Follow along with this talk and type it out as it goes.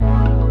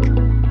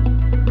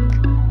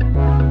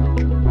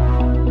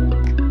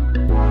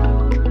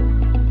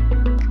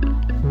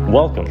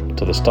Welcome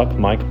to the Stuck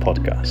Mic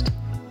Podcast,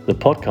 the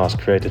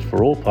podcast created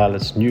for all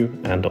pilots new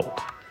and old.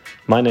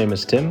 My name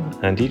is Tim,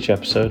 and each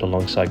episode,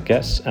 alongside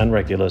guests and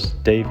regulars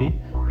Davey,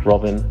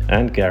 Robin,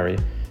 and Gary,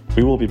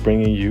 we will be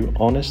bringing you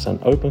honest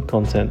and open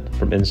content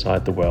from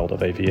inside the world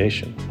of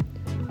aviation.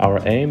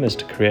 Our aim is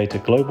to create a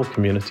global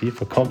community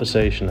for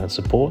conversation and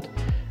support,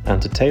 and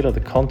to tailor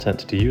the content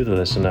to you, the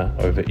listener,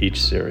 over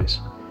each series.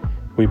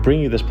 We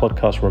bring you this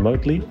podcast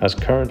remotely, as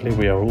currently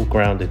we are all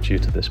grounded due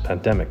to this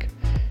pandemic.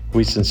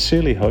 We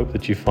sincerely hope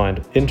that you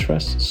find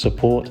interest,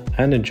 support,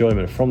 and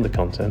enjoyment from the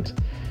content.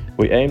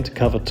 We aim to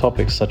cover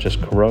topics such as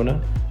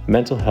corona,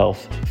 mental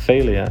health,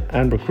 failure,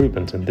 and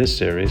recruitment in this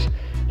series,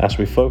 as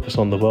we focus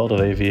on the world of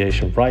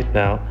aviation right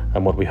now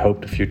and what we hope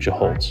the future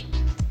holds.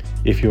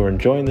 If you're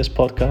enjoying this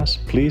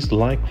podcast, please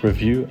like,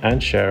 review,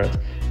 and share it,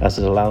 as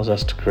it allows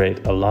us to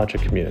create a larger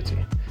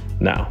community.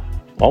 Now,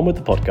 on with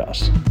the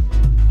podcast.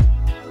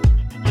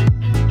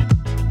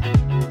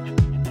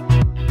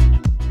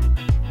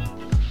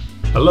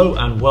 Hello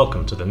and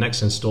welcome to the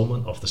next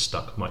installment of the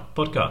Stuck Mic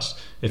Podcast.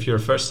 If you're a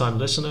first-time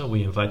listener,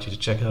 we invite you to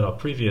check out our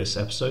previous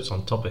episodes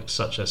on topics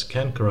such as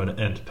can Corona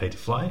end pay to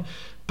fly,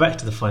 back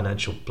to the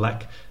financial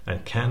black,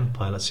 and can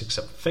pilots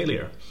accept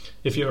failure.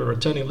 If you're a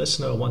returning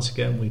listener, once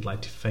again, we'd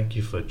like to thank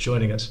you for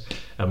joining us,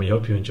 and we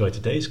hope you enjoy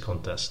today's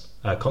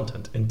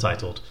content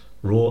entitled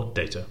Raw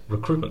Data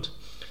Recruitment.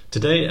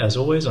 Today, as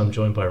always, I'm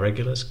joined by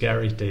regulars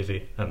Gary,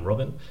 Davey, and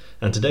Robin,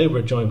 and today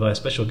we're joined by a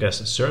special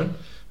guest, Søren,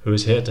 who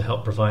is here to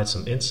help provide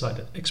some insight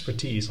and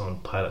expertise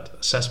on pilot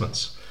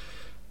assessments.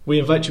 We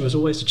invite you, as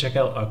always, to check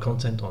out our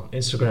content on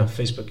Instagram,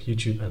 Facebook,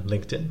 YouTube, and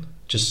LinkedIn.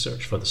 Just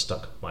search for the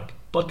Stuck Mic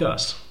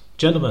Podcast.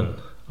 Gentlemen,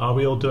 are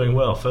we all doing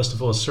well? First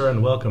of all,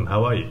 Søren, welcome.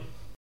 How are you?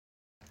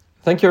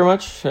 Thank you very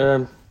much.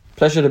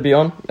 Pleasure to be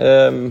on.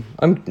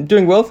 I'm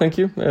doing well, thank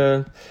you.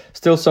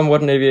 Still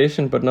somewhat in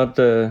aviation, but not,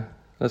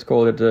 let's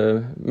call it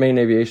main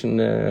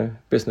aviation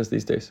business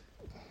these days.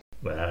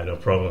 No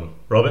problem.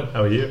 Robin,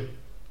 how are you?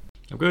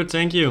 I'm good,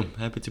 thank you.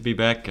 Happy to be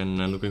back and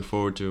looking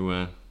forward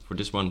to for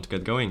this one to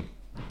get going.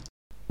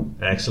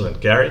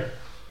 Excellent. Gary?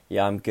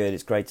 Yeah, I'm good.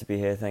 It's great to be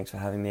here. Thanks for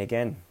having me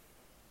again.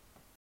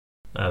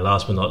 And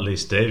last but not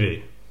least,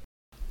 Davey.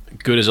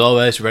 Good as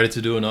always, ready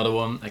to do another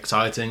one.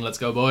 Exciting, let's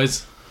go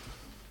boys.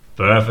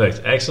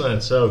 Perfect,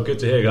 excellent. So good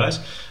to hear, guys.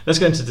 Let's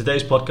get into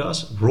today's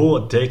podcast, Raw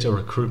Data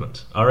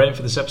Recruitment. Our aim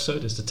for this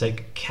episode is to take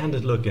a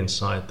candid look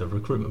inside the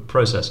recruitment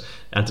process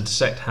and to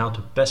dissect how to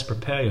best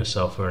prepare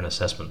yourself for an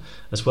assessment,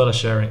 as well as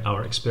sharing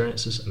our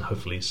experiences and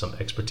hopefully some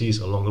expertise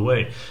along the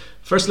way.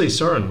 Firstly,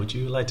 Søren, would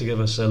you like to give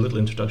us a little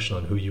introduction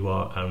on who you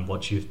are and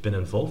what you've been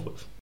involved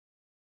with?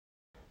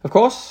 Of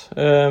course.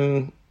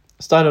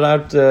 Started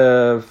out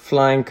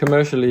flying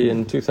commercially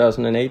in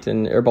 2008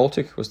 in Air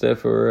Baltic. Was there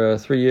for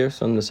 3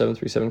 years on the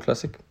 737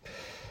 Classic.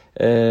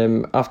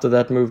 After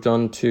that, moved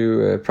on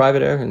to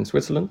private air in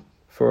Switzerland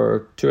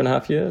for 3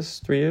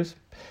 years.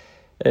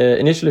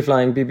 Initially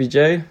flying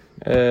BBJ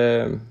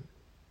and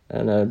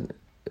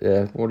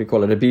what do you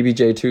call it? A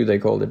BBJ2 they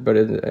called it, but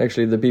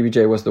actually the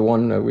BBJ was the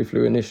one we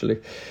flew initially.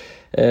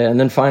 And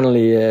then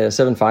finally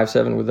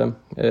 757 with them.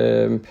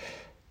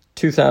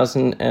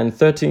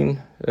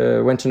 2013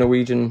 went to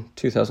Norwegian.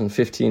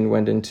 2015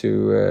 went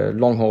into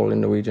long haul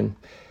in Norwegian,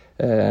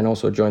 and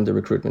also joined the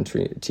recruitment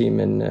team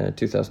in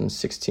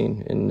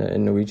 2016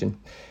 in Norwegian.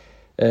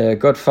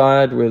 Got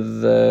fired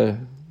with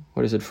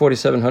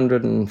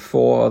 4,700 and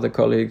 4 other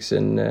colleagues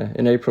in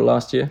April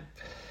last year,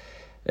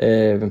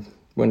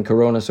 when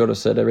Corona sort of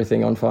set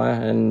everything on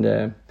fire, and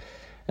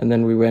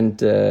then we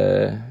went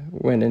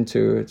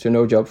into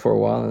no job for a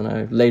while, and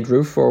I laid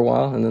roof for a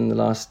while, and then the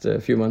last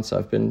few months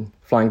I've been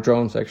flying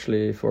drones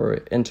actually for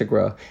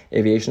Integra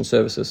Aviation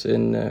Services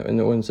in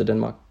Odense,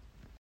 Denmark.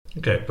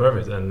 Okay,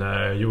 perfect.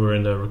 And you were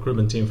in the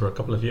recruitment team for a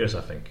couple of years,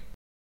 I think.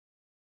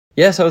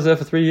 Yes, I was there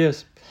for 3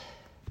 years.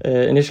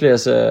 Initially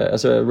as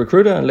a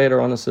recruiter, and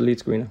later on as a lead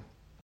screener.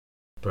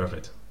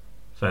 Perfect.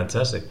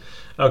 Fantastic.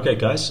 Okay,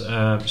 guys.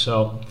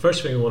 So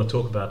first thing we want to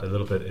talk about a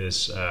little bit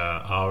is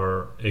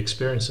our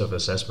experience of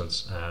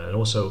assessments, and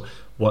also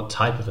what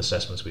type of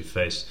assessments we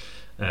faced.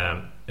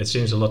 It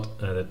seems a lot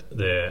that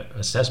the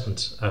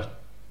assessments are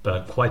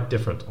quite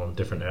different on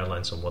different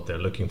airlines on what they're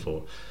looking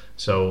for.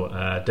 So,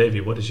 Davey,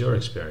 what is your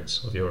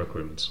experience of your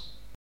recruitments?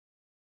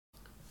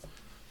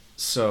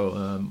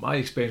 So, my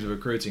experience with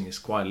recruiting is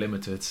quite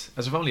limited,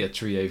 as I've only had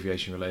 3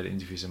 aviation-related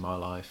interviews in my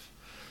life.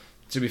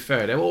 To be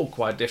fair, they're all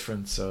quite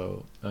different.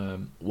 So,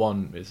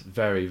 one is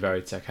very,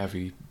 very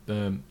tech-heavy.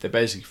 They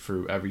basically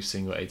threw every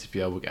single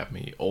ATPL book at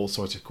me, all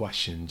sorts of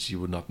questions you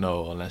would not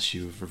know unless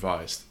you've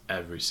revised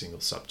every single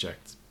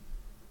subject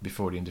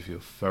before the interview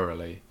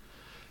thoroughly.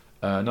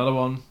 Another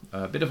one,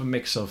 a bit of a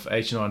mix of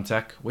H&R and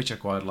tech, which I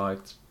quite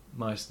liked.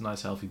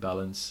 Nice healthy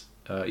balance.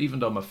 Even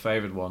though my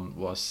favorite one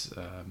was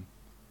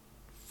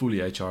fully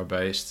HR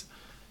based,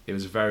 it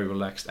was a very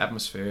relaxed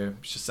atmosphere.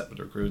 Just sat with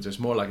the recruiters,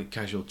 more like a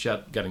casual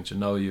chat, getting to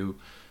know you,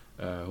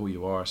 who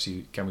you are.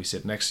 See, can we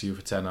sit next to you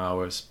for 10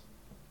 hours?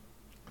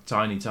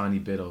 Tiny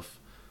bit of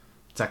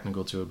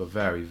technical to it, but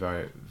very,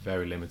 very,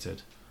 very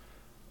limited.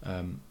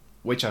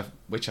 Which I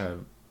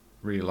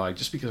really liked,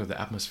 just because of the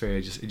atmosphere.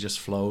 It just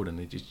flowed, and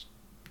it just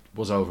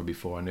was over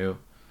before I knew.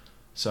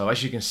 So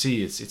as you can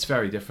see, it's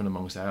very different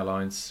amongst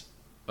airlines.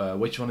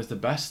 Which one is the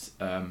best?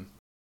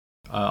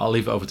 I'll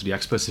leave it over to the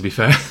experts, to be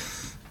fair.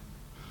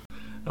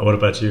 And what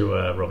about you,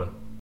 Robin?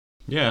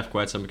 Yeah, I have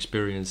quite some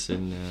experience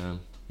in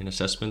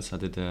assessments. I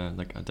did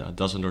like a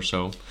dozen or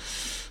so.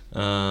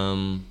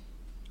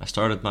 I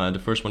started the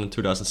first one in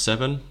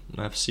 2007.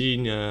 I've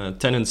seen a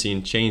tendency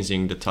in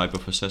changing the type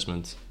of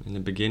assessment. In the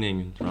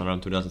beginning,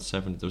 around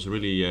 2007, it was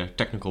really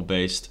technical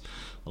based.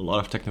 A lot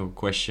of technical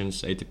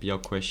questions,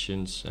 ATPL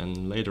questions,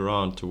 and later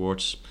on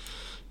towards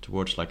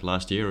like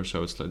last year or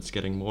so, it's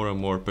getting more and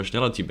more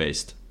personality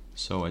based.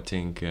 So I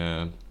think,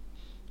 in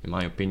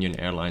my opinion,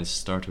 airlines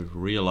start to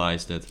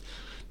realize that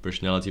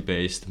personality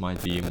based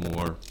might be a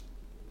more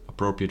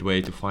appropriate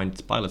way to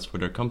find pilots for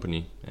their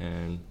company,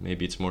 and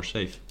maybe it's more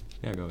safe.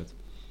 Yeah, go ahead.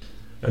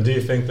 And do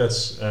you think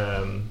that's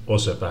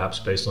also perhaps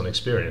based on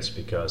experience?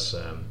 Because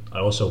I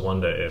also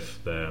wonder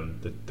if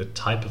the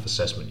type of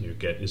assessment you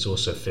get is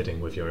also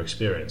fitting with your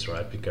experience,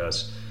 right?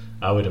 Because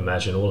I would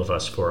imagine all of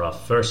us, for our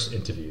first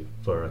interview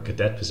for a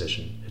cadet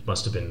position, it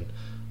must have been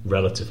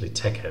relatively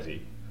tech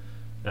heavy.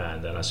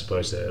 And then I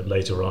suppose that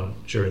later on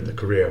during the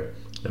career,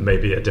 there may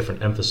be a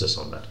different emphasis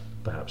on that,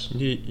 perhaps.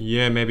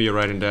 Yeah, maybe you're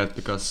right in that,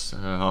 because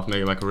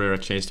halfway my career I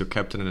changed to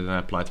captain, and then I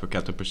applied for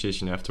captain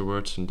position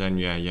afterwards, and then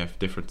you have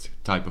different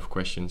type of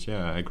questions.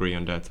 Yeah, I agree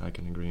on that. I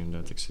can agree on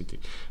that exactly.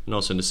 And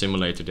also in the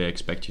simulator, they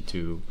expect you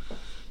to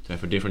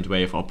have a different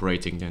way of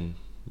operating than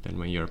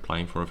when you're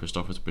applying for a first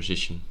officer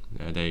position.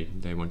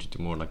 They want you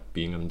to more like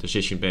being on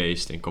decision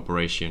based in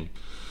cooperation.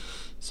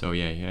 So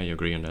yeah, you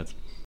agree on that.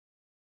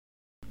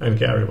 And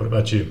Gary, what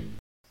about you?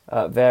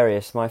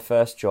 Various. My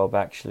first job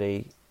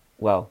actually,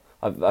 well,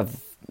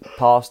 I've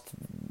passed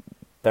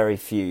very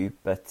few,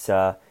 but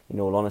in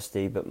all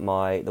honesty, but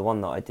the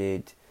one that I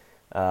did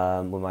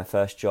with my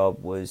first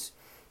job was,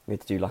 we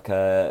had to do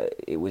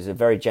it was a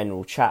very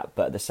general chat,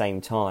 but at the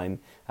same time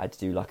I had to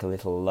do like a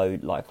little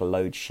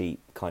load sheet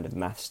kind of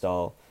math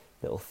style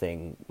little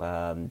thing.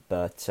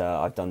 But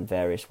I've done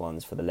various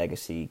ones for the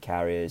legacy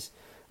carriers,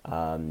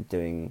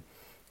 doing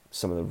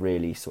some of the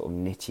really sort of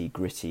nitty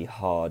gritty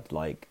hard,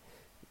 like,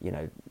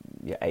 your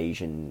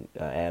Asian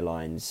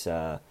airlines,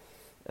 so,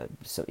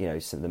 some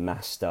of the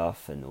math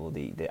stuff and all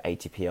the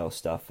ATPL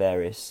stuff,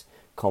 various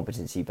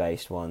competency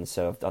based ones.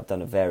 So I've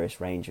done a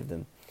various range of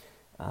them.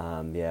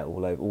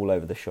 All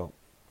over the shop.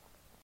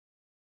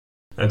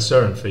 And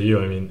Søren, for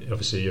you, I mean,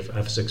 obviously you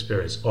have this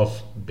experience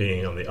of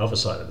being on the other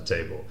side of the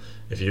table.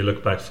 If you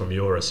look back from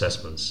your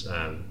assessments,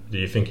 do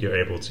you think you're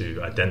able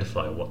to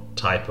identify what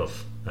type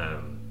of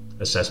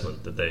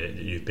assessment that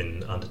you've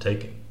been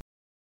undertaking?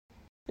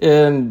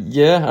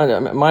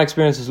 My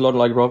experience is a lot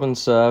like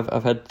Robin's.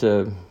 I've had,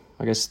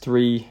 I guess,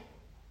 3,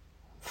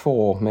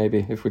 4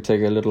 maybe, if we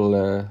take a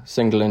little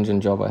single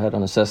engine job I had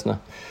on a Cessna.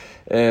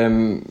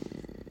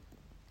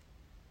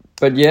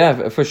 But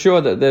yeah, for sure,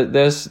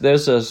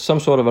 there's some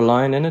sort of a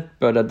line in it,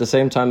 but at the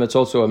same time, it's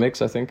also a mix.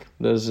 I think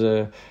there's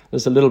a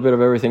little bit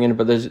of everything in it,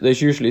 but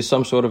there's usually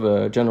some sort of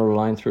a general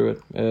line through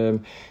it.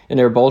 In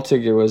Air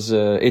Baltic, it was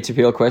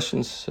ATPL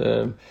questions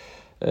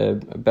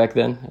back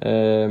then,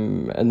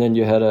 and then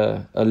you had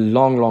a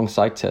long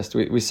psych test.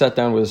 We sat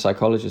down with a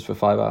psychologist for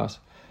 5 hours,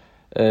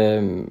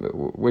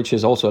 which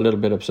is also a little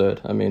bit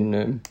absurd. I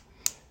mean,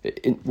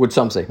 would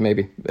some say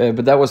maybe,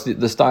 but that was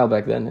the style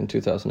back then in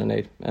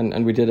 2008,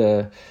 and we did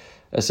a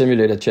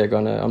simulator check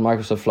on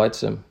Microsoft Flight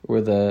Sim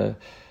with an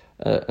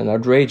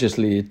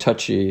outrageously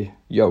touchy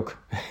yoke.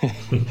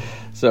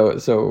 So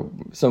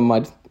some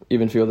might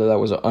even feel that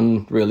was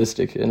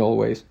unrealistic in all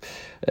ways.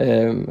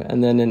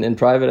 And then in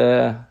private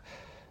air,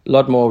 a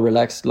lot more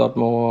relaxed, a lot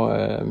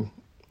more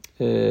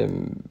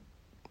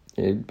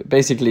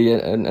basically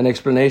an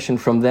explanation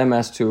from them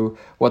as to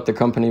what the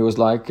company was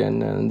like,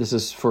 and this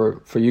is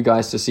for you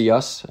guys to see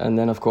us, and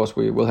then of course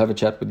we will have a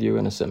chat with you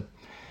in a sim.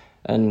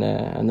 And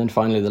then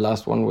finally the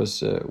last one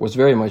was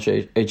very much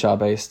HR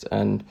based,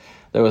 and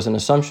there was an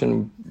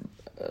assumption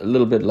a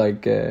little bit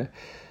like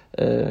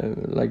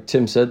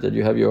Tim said, that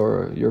you have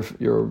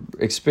your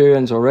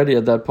experience already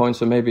at that point,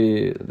 so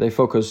maybe they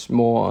focus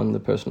more on the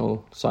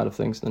personal side of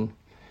things than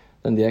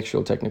the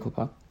actual technical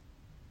part.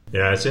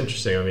 Yeah, it's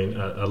interesting. I mean,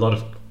 a lot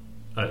of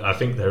I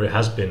think there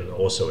has been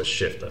also a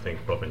shift. I think,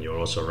 Robin, you're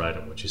also right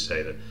on what you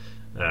say, that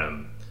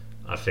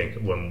I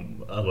think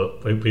when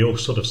we all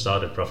sort of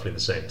started roughly the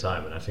same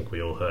time, and I think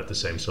we all heard the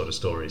same sort of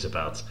stories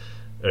about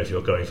if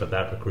you're going for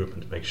that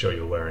recruitment, make sure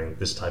you're wearing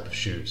this type of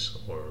shoes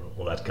or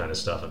all that kind of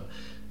stuff. And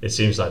it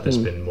seems like there's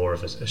been more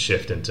of a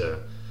shift into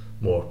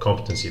more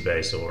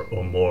competency-based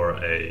or more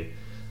a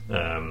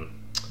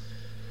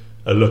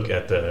look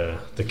at the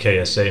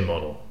KSA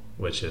model,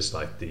 which is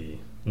like the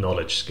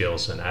knowledge,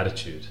 skills, and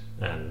attitude.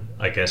 And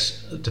I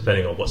guess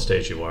depending on what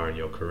stage you are in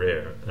your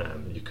career,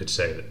 you could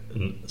say that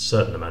a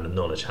certain amount of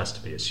knowledge has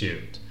to be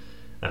assumed,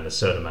 and a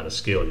certain amount of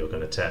skill you're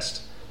going to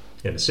test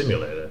in the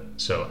simulator.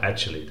 So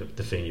actually,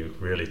 the thing you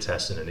really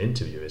test in an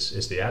interview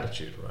is the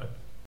attitude, right?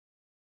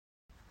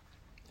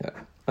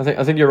 Yeah,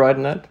 I think you're right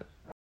in that.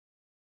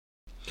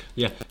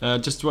 Yeah,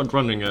 just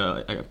wondering,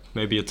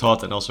 maybe a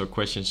thought and also a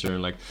question, sir.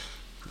 Like,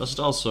 does it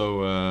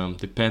also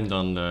depend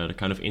on the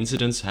kind of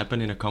incidents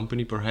happen in a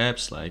company,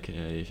 perhaps? Like,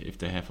 if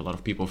they have a lot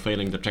of people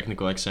failing the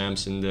technical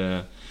exams in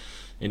the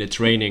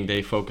training,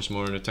 they focus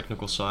more on the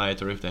technical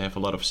side, or if they have a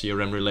lot of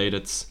CRM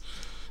related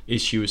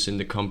issues in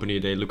the company,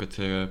 they look at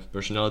the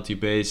personality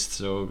based.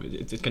 So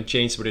it can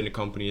change within the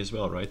company as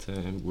well, right?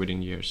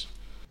 Within years.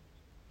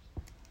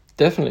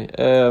 Definitely.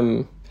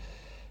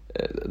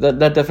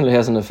 That definitely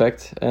has an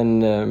effect,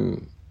 and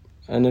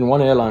in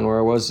one airline where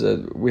I was,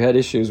 we had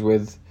issues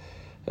with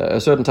a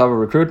certain type of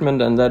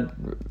recruitment, and that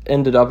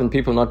ended up in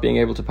people not being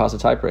able to pass a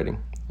type rating.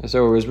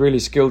 So it was really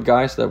skilled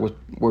guys that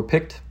were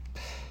picked,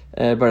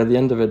 but at the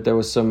end of it, there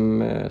was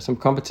some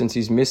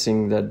competencies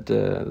missing that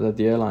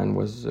the airline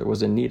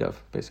was in need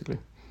of, basically.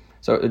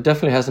 So it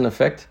definitely has an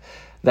effect.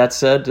 That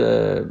said,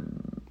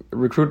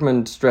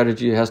 recruitment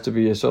strategy has to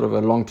be a sort of a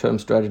long-term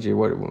strategy.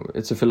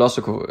 It's a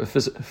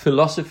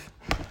philosophy.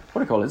 What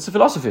do you call it? It's a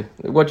philosophy.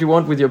 What you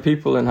want with your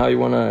people and how you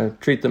want to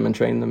treat them and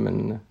train them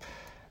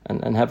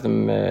and have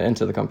them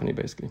enter the company,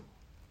 basically.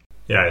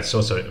 Yeah, it's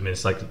also. I mean,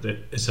 it's like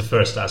it's the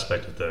first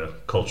aspect of the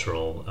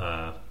cultural.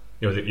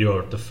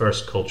 You're the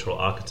first cultural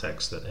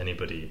architects that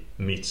anybody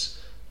meets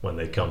when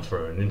they come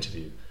for an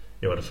interview.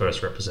 You're the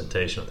first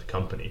representation of the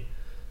company,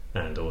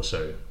 and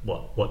also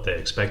what they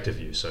expect of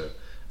you. So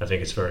I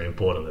think it's very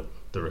important that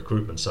the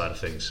recruitment side of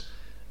things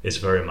is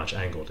very much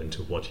angled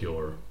into what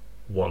you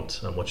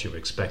want and what you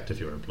expect of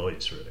your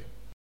employees, really.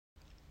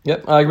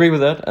 Yep, I agree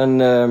with that,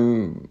 and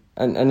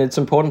it's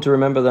important to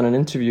remember that an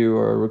interview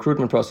or a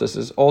recruitment process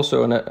is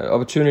also an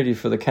opportunity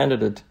for the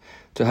candidate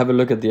to have a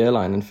look at the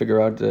airline and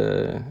figure out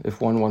if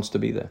one wants to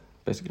be there,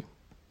 basically.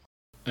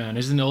 And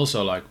isn't it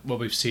also like what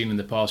we've seen in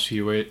the past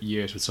few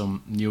years with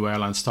some new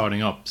airlines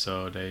starting up?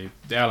 So the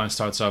airline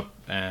starts up,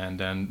 and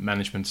then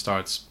management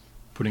starts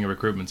putting a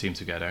recruitment team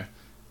together,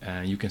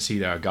 and you can see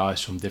there are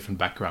guys from different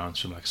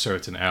backgrounds from like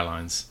certain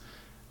airlines,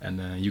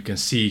 and you can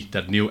see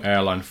that new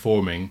airline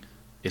forming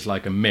is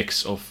like a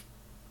mix of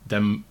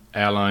them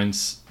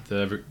airlines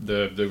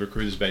the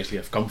recruiters basically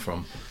have come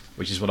from,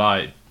 which is what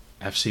I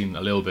have seen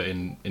a little bit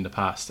in the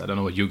past. I don't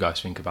know what you guys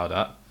think about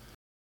that.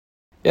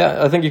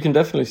 Yeah, I think you can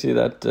definitely see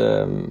that,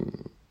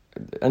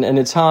 and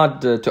it's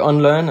hard to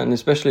unlearn, and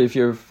especially if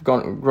you've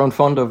grown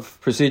fond of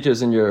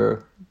procedures in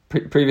your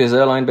previous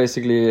airline.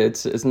 Basically,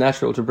 it's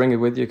natural to bring it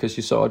with you because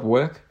you saw it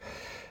work.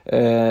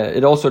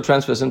 It also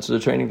transfers into the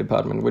training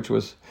department, which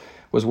was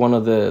one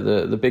of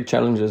the big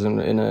challenges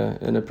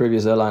in a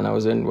previous airline I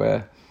was in,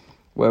 where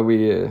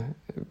we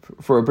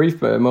for a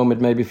brief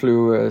moment maybe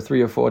flew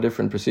 3 or 4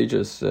 different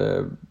procedures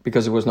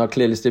because it was not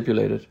clearly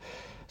stipulated.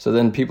 So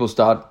then people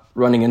start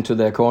running into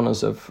their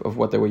corners of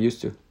what they were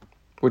used to,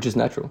 which is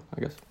natural,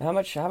 I guess. How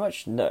much?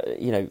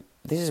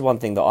 This is one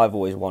thing that I've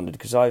always wondered,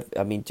 because I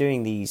mean,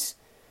 doing these,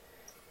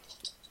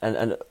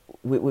 and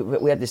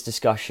we had this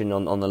discussion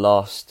on the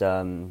last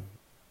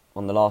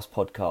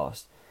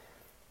podcast.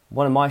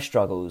 One of my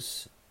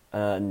struggles,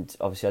 and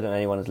obviously I don't know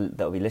anyone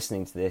that will be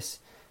listening to this,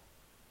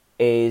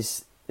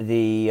 is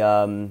the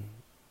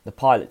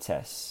pilot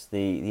tests,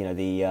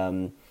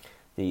 the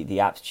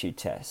aptitude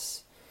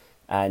tests,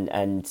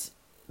 and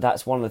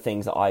that's one of the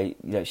things that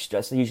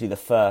that's usually the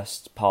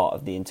first part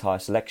of the entire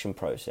selection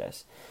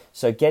process.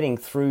 So getting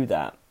through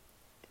that,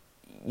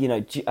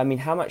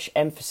 how much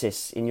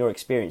emphasis in your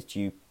experience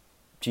do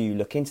you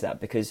look into that?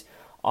 Because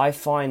I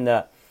find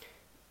that,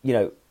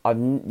 you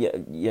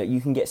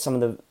can get some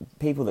of the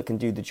people that can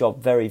do the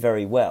job very,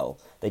 very well.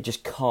 They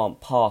just can't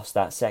pass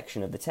that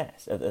section of the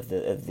test of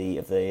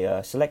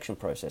the selection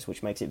process,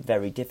 which makes it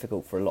very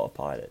difficult for a lot of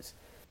pilots.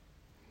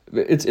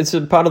 It's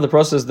a part of the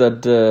process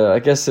that I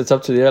guess it's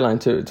up to the airline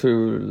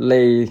to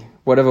lay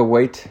whatever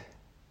weight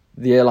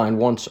the airline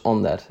wants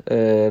on that.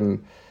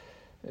 And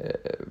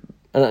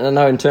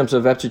now in terms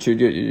of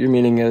aptitude, you're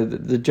meaning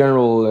the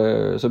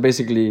general. So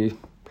basically,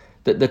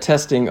 the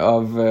testing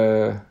of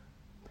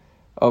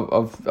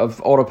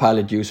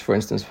autopilot use, for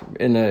instance,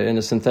 in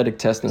a synthetic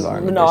test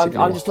environment. No,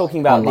 I'm just talking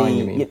about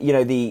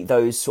online,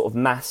 those sort of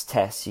maths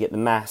tests. You get the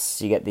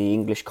maths, you get the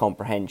English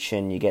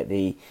comprehension, you get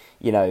the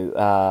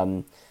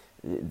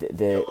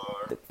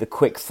the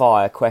quick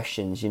fire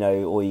questions,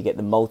 or you get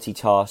the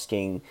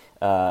multitasking,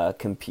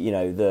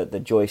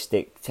 the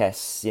joystick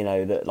tests,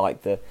 that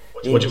like the.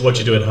 What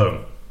you do at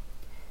home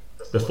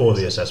before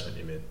the assessment,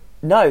 you mean?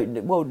 No.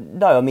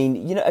 I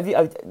mean, have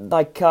you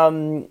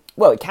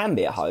well, it can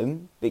be at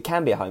home. But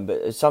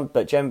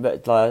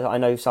I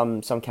know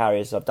some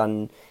carriers I've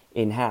done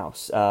in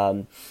house.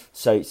 So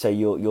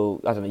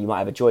you'll I don't know. You might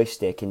have a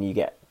joystick and you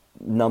get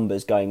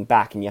numbers going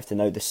back, and you have to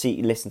know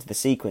listen to the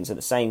sequence at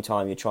the same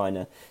time you're trying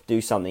to do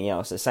something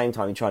else. At the same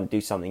time you're trying to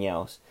do something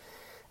else,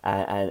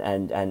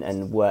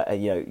 and work.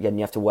 And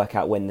you have to work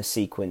out when the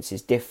sequence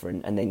is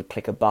different, and then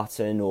click a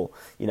button, or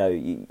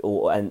you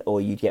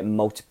get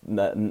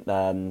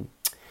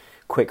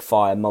quick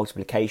fire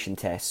multiplication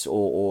tests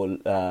or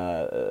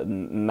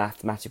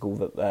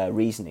mathematical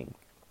reasoning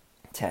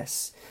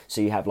tests.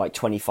 So you have like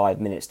 25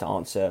 minutes to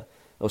answer,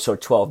 or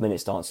 12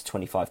 minutes to answer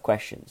 25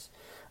 questions.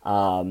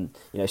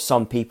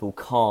 Some people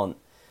can't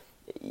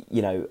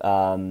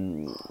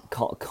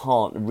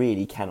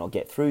cannot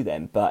get through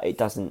them, but it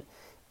doesn't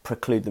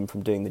preclude them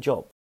from doing the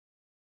job.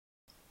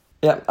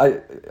 Yeah,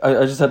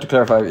 I just had to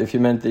clarify if you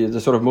meant the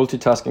sort of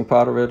multitasking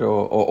part of it,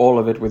 or all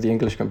of it with the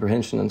English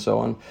comprehension and so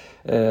on.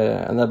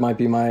 And that might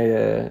be my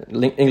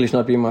English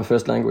not being my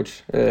first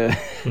language,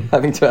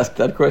 having to ask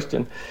that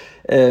question.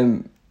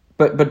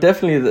 But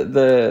definitely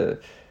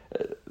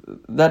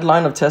that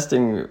line of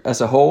testing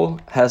as a whole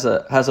has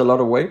a lot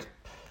of weight,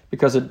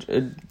 because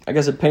I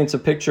guess it paints a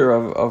picture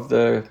of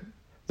the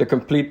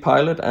complete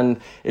pilot, and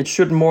it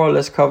should more or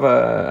less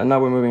cover. And now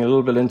we're moving a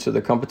little bit into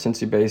the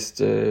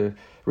competency-based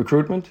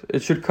recruitment.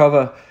 It should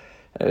cover,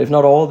 if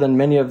not all, then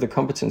many of the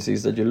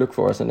competencies that you look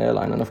for as an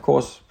airline. And of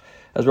course,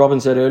 as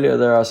Robin said earlier,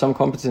 there are some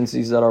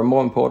competencies that are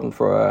more important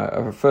for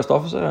a first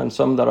officer, and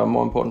some that are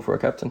more important for a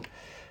captain.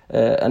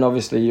 And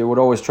obviously, you would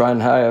always try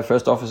and hire a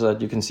first officer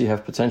that you can see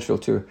have potential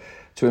to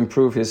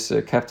improve his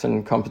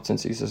captain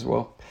competencies as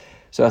well.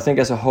 So I think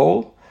as a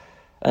whole,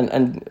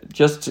 and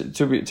just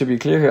to be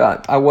clear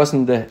here, I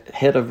wasn't the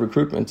head of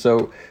recruitment,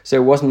 so it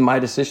wasn't my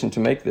decision to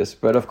make this.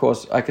 But of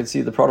course, I could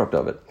see the product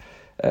of it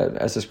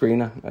as a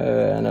screener,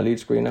 and a lead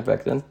screener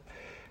back then.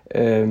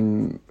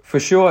 For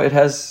sure, it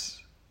has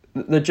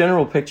the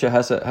general picture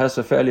has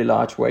a fairly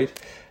large weight.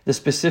 The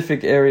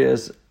specific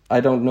areas I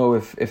don't know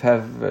if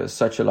have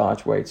such a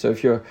large weight. So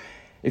if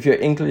your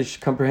English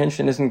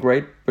comprehension isn't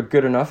great but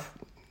good enough,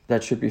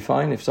 that should be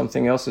fine. If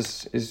something else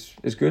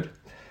is good.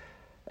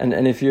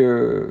 And if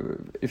you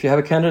have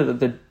a candidate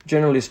that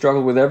generally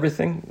struggle with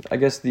everything, I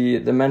guess the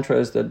mantra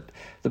is that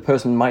the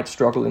person might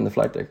struggle in the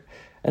flight deck,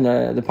 and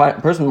the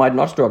person might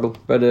not struggle.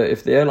 But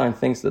if the airline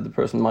thinks that the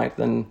person might,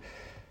 then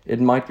it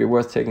might be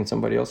worth taking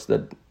somebody else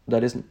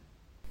that isn't.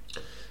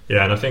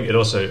 Yeah, and I think it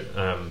also,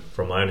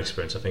 from my own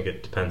experience, I think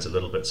it depends a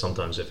little bit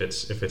sometimes if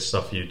it's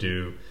stuff you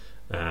do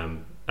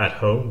at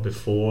home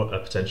before a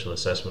potential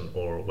assessment,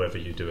 or whether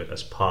you do it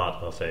as part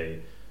of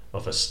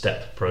a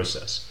step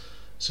process.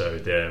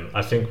 So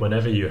I think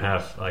whenever you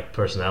have like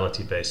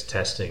personality-based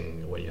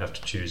testing, where you have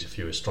to choose if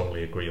you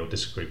strongly agree or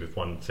disagree with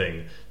one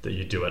thing that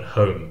you do at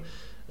home,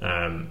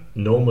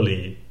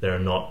 normally they're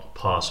not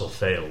pass or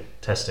fail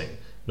testing.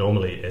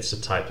 Normally it's a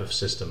type of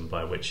system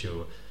by which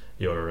you're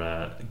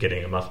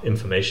getting enough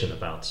information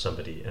about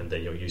somebody, and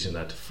then you're using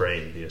that to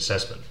frame the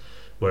assessment.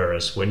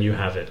 Whereas when you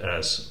have it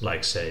as,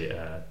 like, say,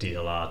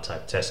 DLR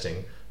type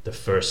testing, the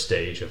first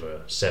stage of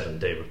a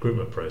 7-day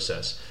recruitment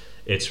process,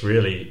 it's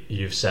really,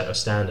 you've set a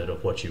standard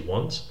of what you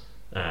want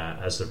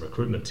as the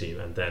recruitment team,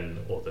 and then,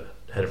 or the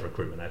head of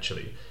recruitment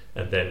actually,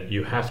 and then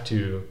you have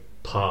to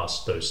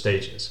pass those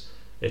stages.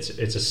 It's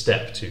a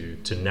step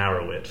to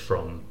narrow it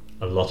from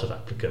a lot of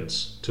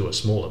applicants to a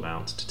small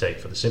amount to take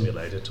for the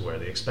simulator to where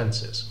the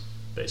expense is,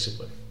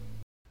 basically.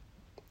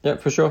 Yeah,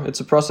 for sure. It's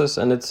a process,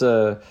 and it's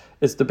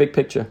the big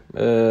picture.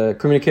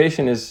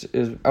 Communication is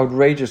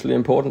outrageously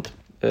important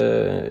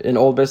in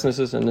all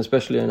businesses, and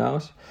especially in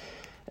ours.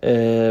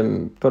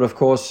 But of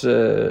course,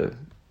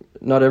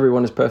 not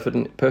everyone is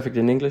perfect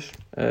in English.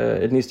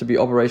 It needs to be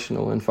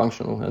operational and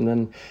functional, and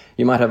then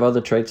you might have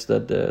other traits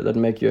that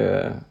make you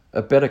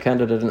a better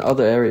candidate in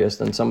other areas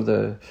than some of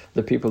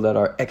the people that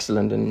are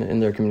excellent in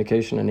their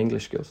communication and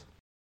English skills.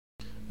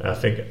 I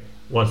think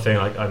one thing,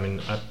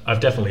 I've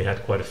definitely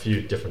had quite a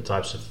few different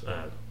types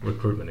of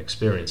recruitment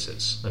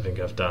experiences. I think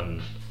I've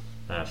done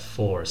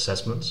 4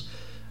 assessments,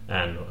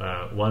 and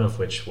one of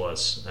which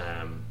was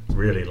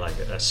really like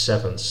a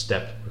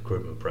 7-step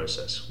recruitment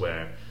process,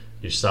 where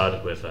you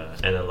started with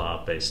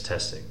NLR-based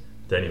testing,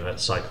 then you had a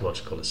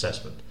psychological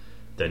assessment,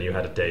 then you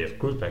had a day of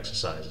group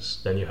exercises,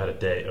 then you had a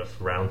day of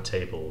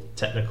roundtable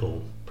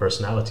technical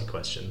personality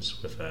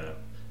questions with a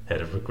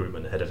head of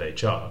recruitment, head of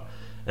HR,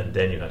 and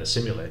then you had a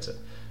simulator.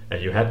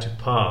 And you had to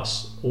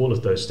pass all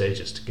of those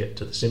stages to get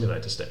to the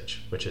simulator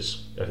stage, which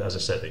is, as I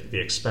said,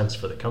 the expense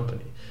for the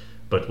company.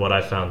 But what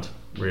I found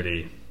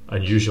really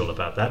unusual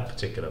about that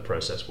particular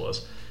process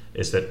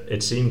is that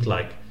it seemed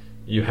like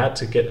you had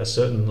to get a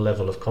certain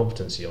level of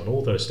competency on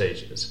all those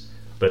stages,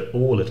 but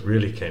all it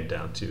really came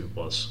down to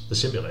was the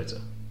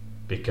simulator.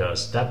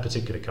 Because that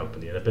particular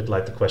company, and a bit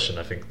like the question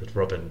I think that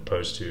Robin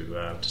posed to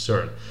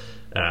Søren,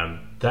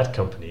 that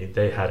company,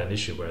 they had an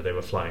issue where they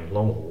were flying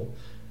long haul,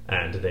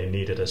 and they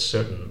needed a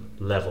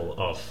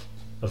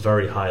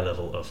very high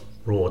level of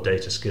raw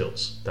data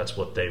skills. That's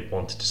what they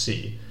wanted to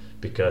see,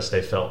 because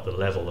they felt the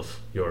level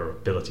of your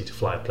ability to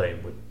fly a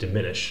plane would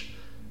diminish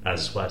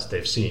as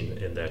they've seen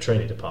in their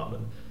training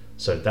department.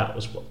 So that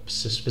was what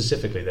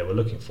specifically they were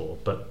looking for,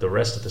 but the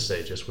rest of the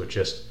stages were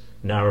just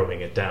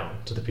narrowing it down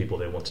to the people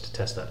they wanted to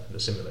test that in the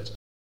simulator.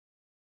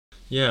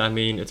 Yeah, I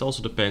mean, it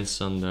also depends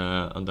on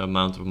the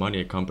amount of money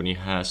a company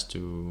has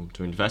to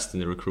invest in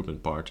the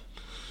recruitment part.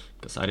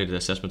 Because I did an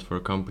assessment for a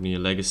company, a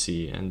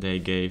legacy, and they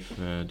gave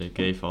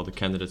all the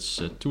candidates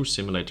 2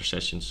 simulator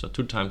sessions, so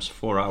 2 times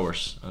 4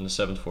 hours on the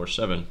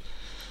 747.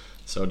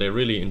 So they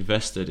really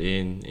invested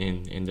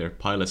in their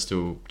pilots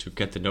to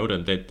get to know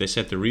them. They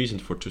said the reason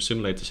for 2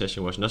 simulator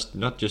sessions was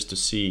not just to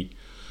see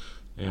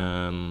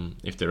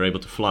if they're able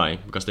to fly,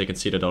 because they can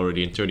see that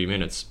already in 30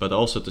 minutes, but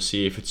also to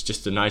see if it's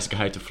just a nice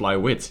guy to fly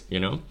with,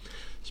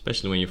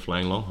 especially when you're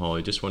flying long haul.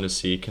 You just want to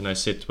see, can I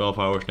sit 12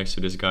 hours next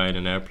to this guy in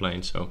an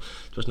airplane? So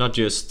it was not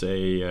just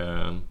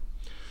a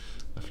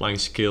flying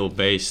skill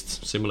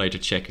based simulator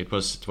check. It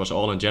was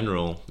all in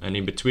general, and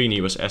in between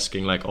he was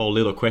asking like all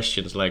little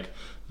questions like,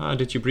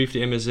 did you brief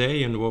the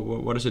MSA, and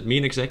what does it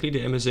mean exactly,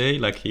 the MSA?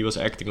 Like he was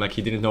acting like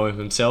he didn't know him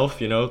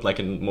himself, like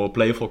in a more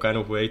playful kind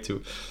of way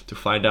to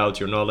find out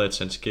your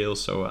knowledge and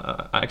skills. So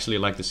I actually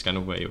like this kind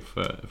of way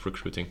of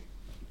recruiting.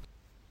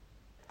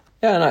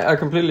 Yeah, and I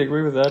completely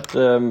agree with that.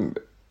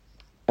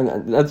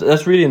 And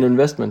that's really an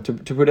investment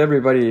to put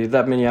everybody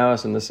that many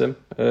hours in the sim.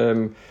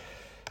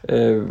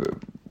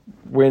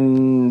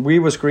 When we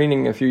were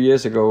screening a few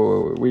years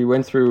ago, we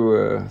went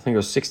through, I think it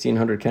was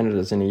 1,600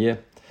 candidates in a year.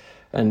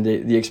 And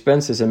the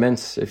expense is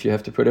immense if you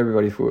have to put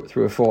everybody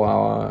through a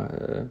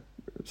 4-hour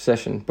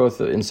session, both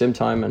in sim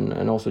time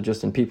and also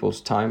just in people's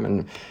time.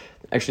 And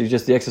actually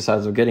just the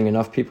exercise of getting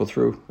enough people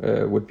through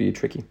would be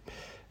tricky.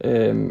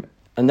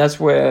 And that's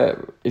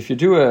where, if you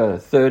do a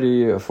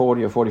 30 or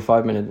 40 or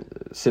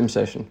 45-minute sim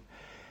session,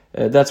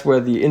 that's where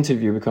the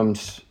interview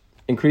becomes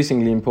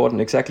increasingly important,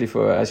 exactly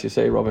for, as you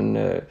say,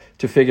 Robin,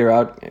 to figure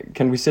out,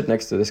 can we sit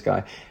next to this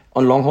guy?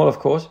 On long haul, of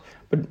course,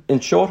 but in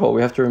short haul,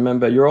 we have to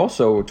remember you're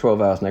also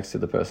 12 hours next to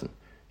the person.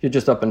 You're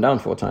just up and down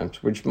 4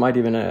 times, which might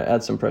even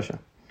add some pressure,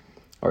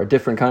 or a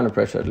different kind of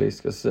pressure at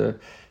least, because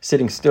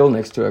sitting still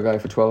next to a guy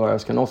for 12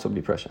 hours can also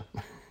be pressure.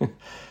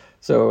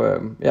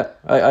 So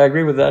I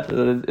agree with that.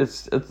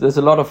 There's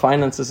a lot of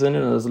finances in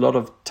it, and there's a lot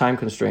of time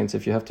constraints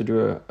if you have to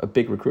do a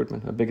big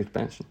recruitment, a big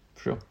expansion,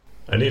 for sure.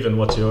 And even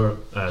what you're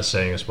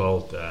saying as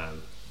well,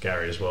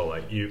 Gary, as well,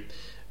 like you,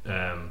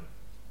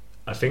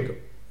 I think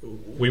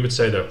we would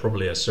say there are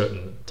probably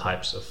certain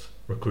types of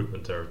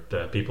recruitment. There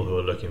are people who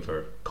are looking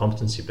for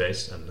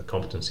competency-based and the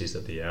competencies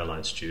that the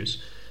airlines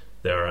choose.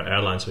 There are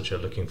airlines which are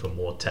looking for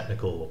more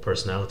technical or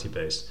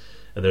personality-based.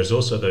 And there's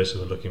also those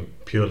who are looking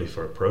purely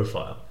for a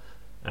profile.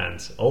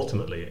 And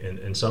ultimately,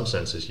 in some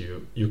senses,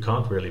 you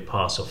can't really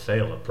pass or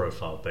fail a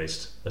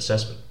profile-based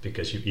assessment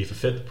because you either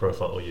fit the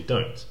profile or you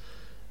don't.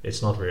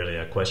 It's not really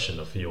a question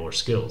of your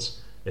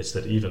skills. It's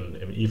that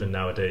even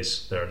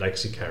nowadays there are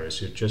legacy carriers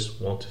who just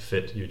want to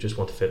fit. You just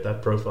want to fit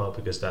that profile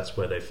because that's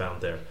where they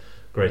found their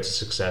greatest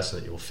success, and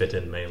that you will fit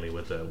in mainly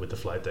with the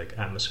flight deck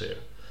atmosphere.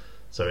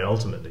 So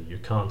ultimately, you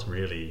can't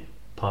really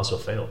pass or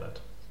fail that.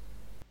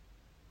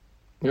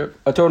 Yep,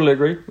 I totally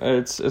agree.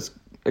 It's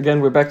again,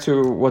 we're back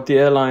to what the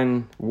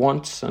airline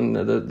wants and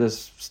the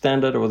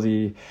standard or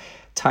the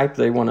type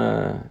they want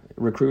to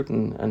recruit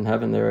and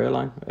have in their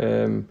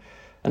airline.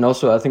 And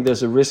also, I think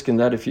there's a risk in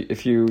that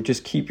if you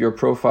just keep your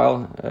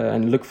profile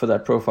and look for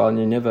that profile and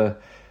you never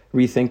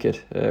rethink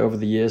it over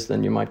the years,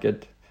 then you might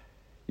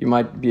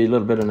be a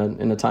little bit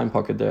in a time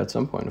pocket there at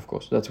some point. Of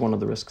course, that's one of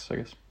the risks, I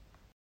guess.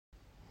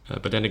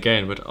 But then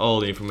again, with all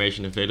the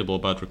information available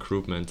about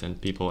recruitment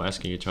and people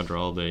asking each other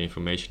all the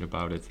information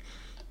about it,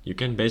 you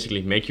can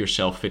basically make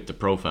yourself fit the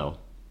profile.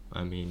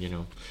 I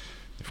mean,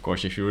 of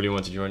course, if you really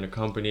want to join a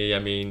company, I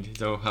mean,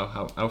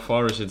 how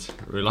far is it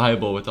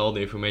reliable with all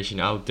the information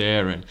out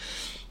there, and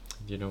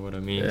you know what I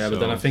mean? Yeah, but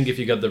then I think if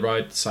you got the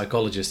right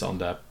psychologist on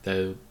that,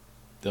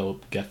 they'll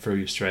get through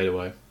you straight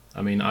away.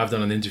 I mean, I've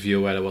done an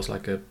interview where there was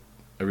like a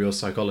real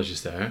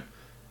psychologist there,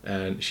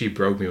 and she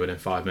broke me within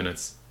 5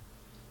 minutes.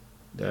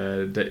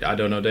 I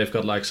don't know, they've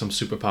got like some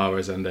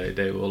superpowers, and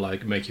they will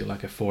like make you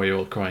like a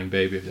 4-year-old crying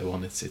baby if they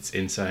want. It's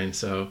insane.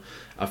 So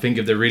I think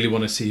if they really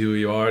want to see who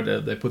you are,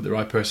 they put the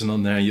right person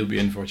on there and you'll be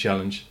in for a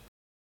challenge.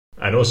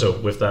 And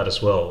also with that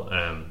as well,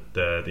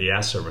 the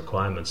EASA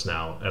requirements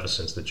now, ever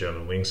since the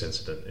German Wings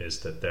incident,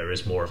 is that there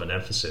is more of an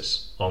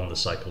emphasis on the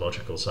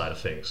psychological side of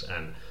things.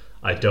 And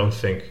I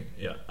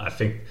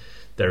think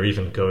they're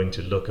even going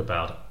to look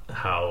about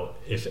how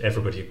if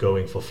everybody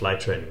going for flight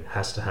training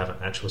has to have an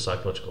actual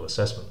psychological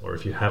assessment, or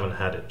if you haven't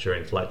had it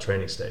during flight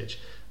training stage,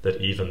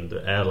 that even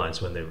the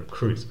airlines, when they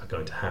recruit, are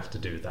going to have to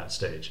do that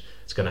stage.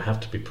 It's going to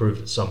have to be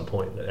proved at some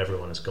point that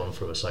everyone has gone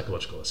through a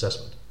psychological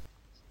assessment.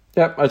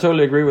 Yeah, I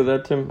totally agree with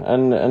that, Tim.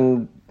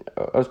 And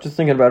I was just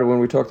thinking about it when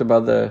I talked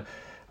about the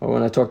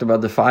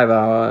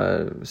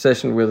 5-hour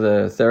session with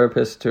a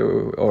therapist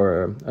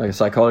or a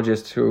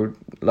psychologist who,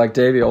 like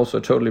Davey, also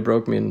totally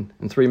broke me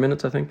in 3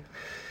 minutes, I think.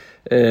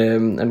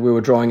 And we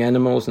were drawing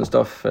animals and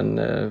stuff, and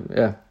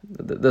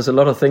there's a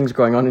lot of things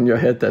going on in your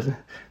head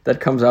that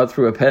comes out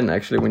through a pen,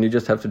 actually, when you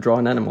just have to draw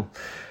an animal.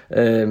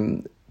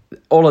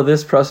 All of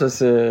this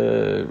process,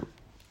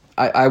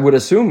 I would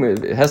assume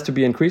it has to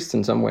be increased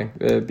in some way,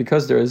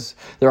 because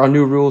there are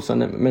new rules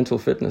on mental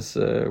fitness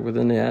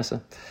within the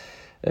EASA.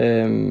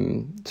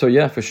 So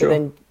yeah, for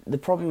sure.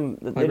 But then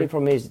the only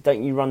problem is,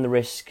 don't you run the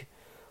risk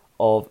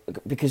of,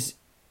 because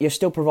you're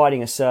still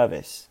providing a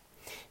service.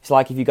 It's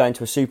like if you go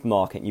into a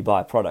supermarket and you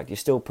buy a product, you're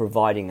still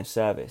providing a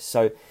service.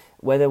 So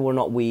whether or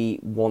not we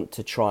want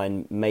to try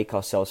and make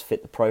ourselves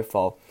fit the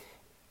profile,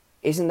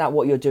 isn't that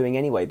what you're doing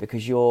anyway?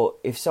 Because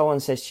if someone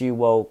says to you,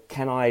 well,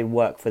 can I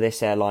work for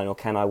this airline or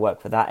can I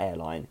work for that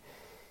airline?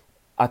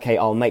 Okay,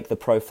 I'll make the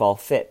profile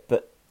fit,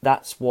 but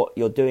that's what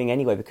you're doing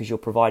anyway, because you're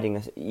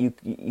providing you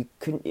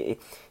couldn't,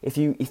 if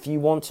you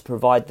want to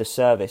provide the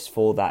service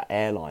for that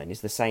airline,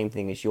 is the same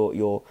thing as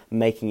you're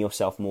making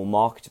yourself more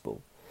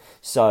marketable.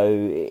 So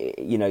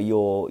you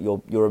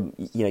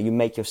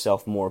make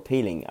yourself more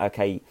appealing.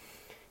 Okay,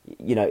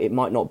 it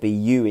might not be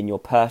you in your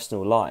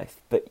personal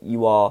life, but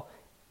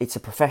it's a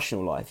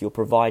professional life. You're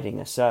providing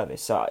a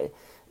service. So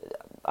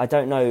I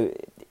don't know.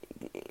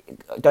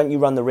 Don't you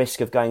run the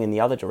risk of going in the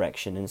other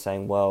direction and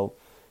saying, well,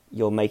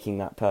 you're making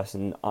that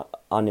person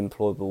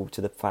unemployable to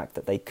the fact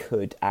that they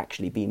could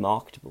actually be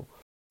marketable?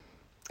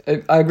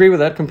 I agree with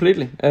that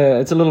completely.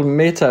 It's a little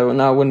meta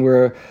now when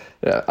we're,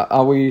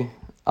 are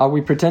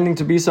we pretending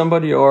to be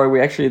somebody, or are we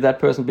actually that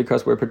person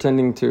because we're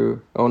pretending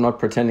to, or not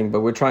pretending,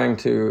 but we're trying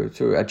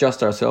to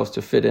adjust ourselves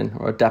to fit in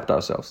or adapt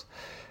ourselves.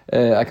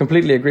 I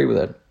completely agree with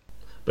that.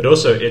 But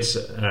also,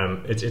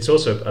 it's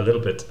also a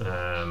little bit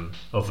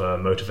of a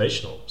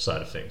motivational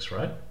side of things,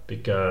 right?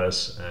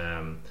 Because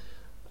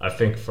I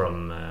think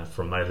from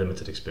my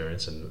limited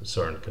experience, and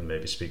Søren can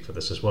maybe speak for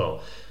this as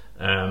well,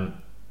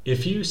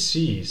 if you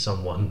see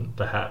someone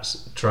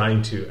perhaps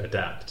trying to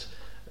adapt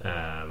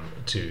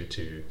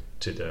to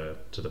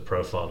the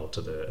profile or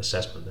to the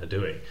assessment they're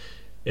doing,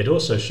 it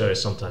also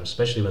shows sometimes,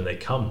 especially when they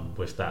come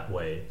with that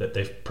way, that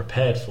they've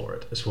prepared for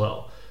it as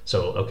well.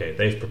 So, okay,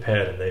 they've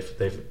prepared and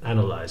they've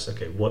analyzed,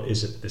 okay, what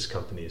is it this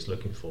company is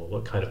looking for?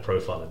 What kind of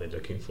profile are they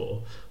looking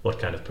for? What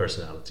kind of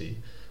personality?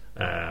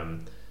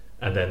 And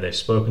then they've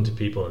spoken to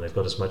people and they've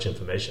got as much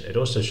information. It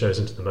also shows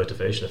into the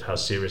motivation of how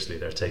seriously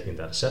they're taking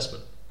that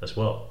assessment as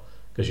well.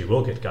 Because you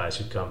will get guys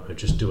who come who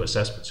just do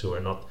assessments who are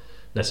not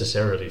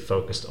necessarily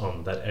focused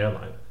on that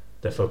airline.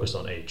 They're focused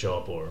on a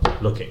job or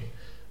looking.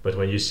 But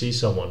when you see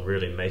someone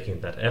really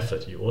making that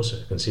effort, you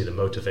also can see the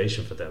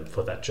motivation for them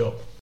for that job.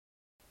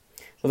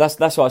 Well, that's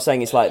what I was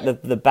saying. It's like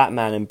the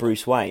Batman and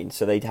Bruce Wayne.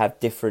 So they'd have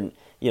different,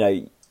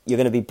 you're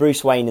going to be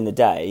Bruce Wayne in the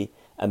day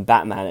and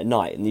Batman at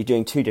night, and you're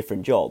doing two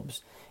different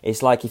jobs.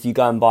 It's like if you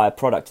go and buy a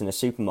product in a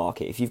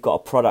supermarket, if you've got a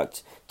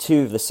product, two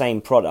of the same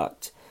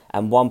product,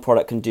 and one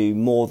product can do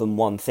more than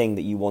one thing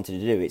that you wanted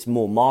to do, it's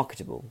more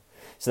marketable.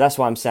 So that's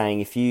why I'm saying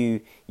if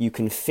you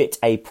can fit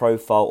a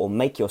profile or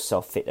make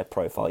yourself fit a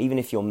profile, even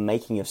if you're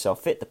making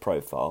yourself fit the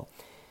profile,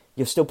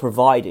 you're still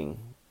providing,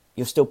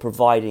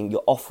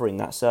 you're offering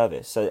that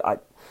service. So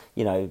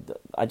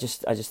I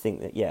just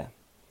think that, yeah,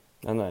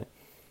 I don't know.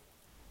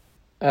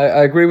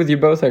 I agree with you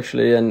both,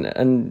 actually,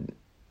 and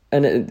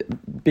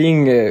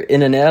being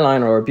in an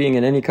airline or being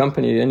in any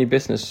company, any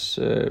business,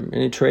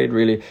 any trade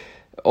really,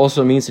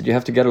 also means that you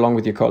have to get along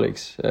with your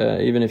colleagues,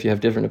 even if you have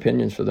different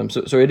opinions for them.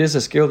 So it is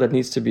a skill that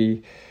needs to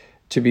be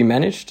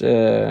managed.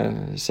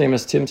 Same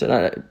as Tim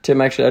said. Tim,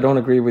 actually, I don't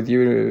agree with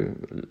you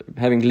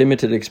having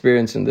limited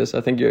experience in this.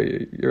 I think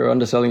you're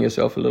underselling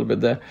yourself a little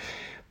bit there.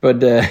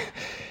 But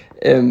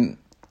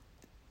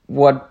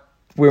what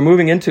we're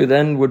moving into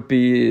then would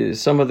be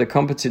some of the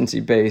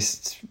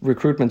competency-based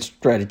recruitment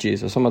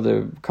strategies, or some of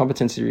the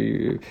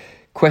competency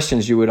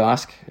questions you would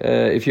ask.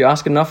 If you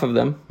ask enough of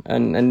them,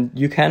 and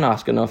you can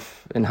ask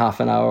enough in half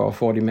an hour or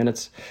 40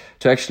 minutes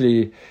to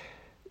actually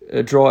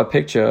draw a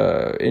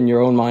picture in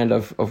your own mind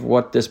of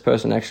what this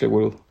person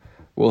actually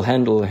will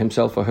handle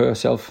himself or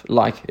herself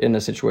like in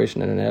a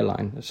situation in an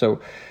airline. So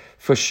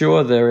for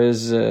sure there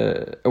is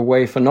a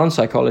way for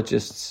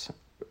non-psychologists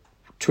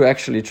to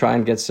actually try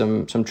and get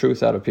some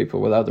truth out of people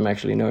without them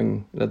actually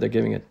knowing that they're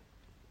giving it.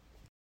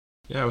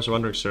 Yeah, I was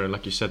wondering, sir,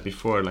 like you said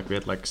before, like we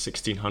had like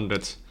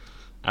 1,600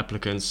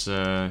 applicants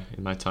in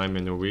my time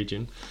in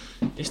Norwegian.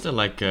 Is there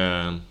like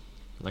a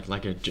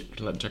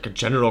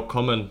general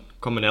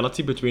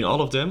commonality between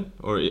all of them,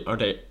 or are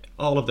they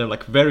all of them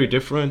like very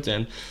different?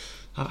 And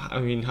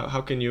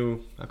how can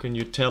you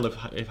tell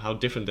if how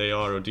different they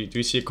are, or do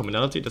you see a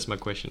commonality? That's my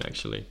question,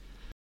 actually.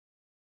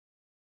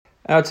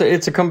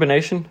 It's a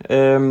combination.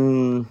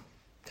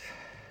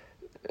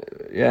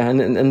 Yeah,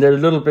 and they're a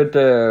little bit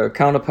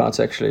counterparts,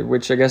 actually,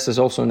 which I guess is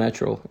also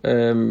natural.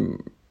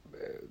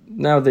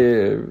 Now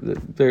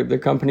the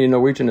company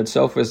Norwegian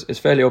itself is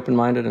fairly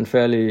open-minded and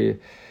fairly,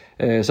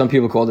 some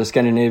people call it the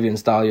Scandinavian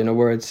style,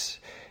 where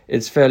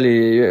it's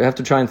fairly, you have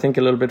to try and think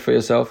a little bit for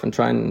yourself and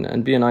try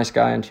and be a nice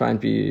guy and try and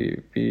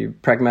be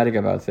pragmatic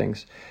about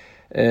things.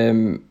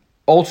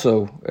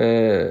 Also,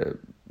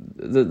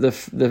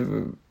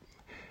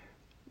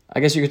 I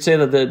guess you could say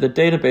that the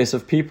database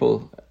of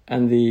people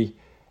and the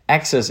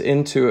access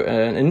into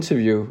an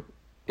interview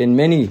in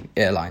many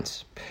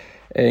airlines,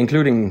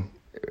 including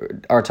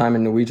our time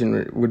in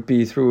Norwegian, would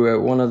be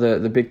through one of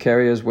the big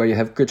carriers where you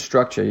have good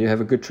structure, you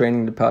have a good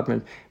training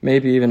department,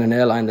 maybe even an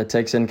airline that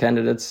takes in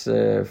candidates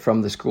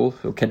from the school,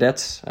 so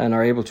cadets, and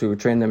are able to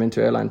train them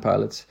into airline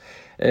pilots.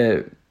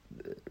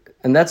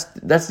 And that's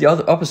the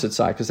other opposite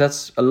side, because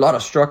that's a lot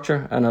of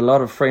structure and a lot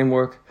of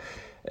framework.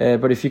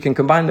 But if you can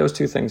combine those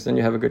two things, then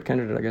you have a good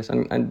candidate, I guess.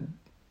 And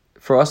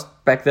for us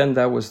back then,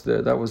 that was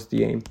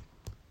the aim.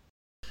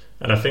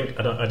 And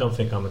I don't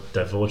think I'm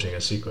divulging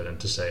a secret, and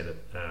to say that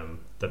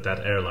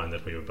that airline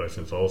that we were both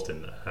involved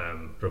in,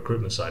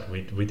 recruitment side,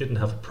 we didn't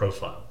have a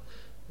profile.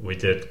 We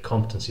did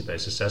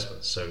competency-based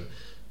assessments. So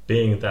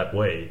being that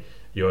way,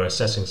 you're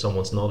assessing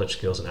someone's knowledge,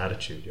 skills, and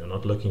attitude. You're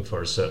not looking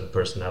for a certain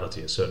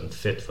personality, a certain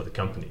fit for the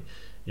company.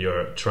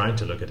 You're trying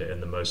to look at it in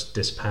the most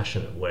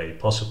dispassionate way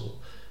possible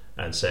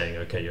and saying,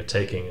 okay, you're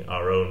taking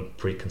our own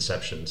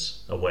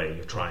preconceptions away,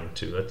 you're trying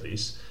to at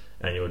least,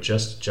 and you're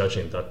just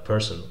judging that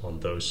person on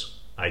those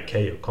IK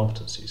or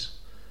competencies.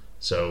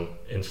 So,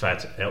 in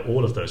fact,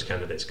 all of those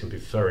candidates can be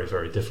very,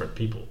 very different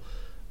people.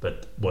 But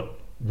what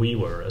we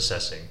were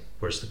assessing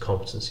was the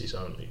competencies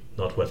only,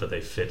 not whether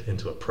they fit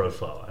into a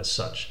profile as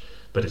such.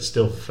 But it's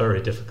still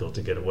very difficult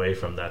to get away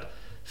from that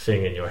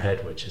thing in your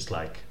head, which is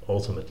like,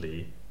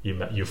 ultimately,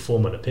 you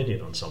form an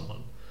opinion on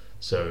someone.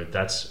 So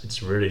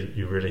it's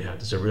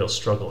a real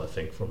struggle, I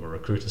think, from a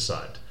recruiter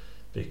side,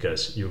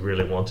 because you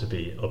really want to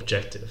be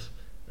objective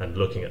and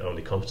looking at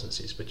only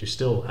competencies, but you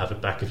still have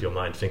it back of your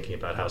mind thinking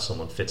about how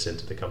someone fits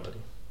into the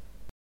company.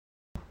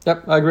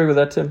 Yep, I agree with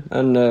that, Tim.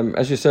 And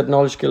as you said,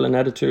 knowledge, skill, and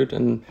attitude.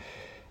 And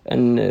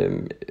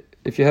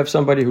if you have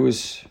somebody who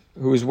is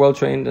well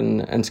trained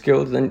and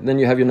skilled, then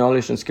you have your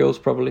knowledge and skills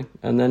probably,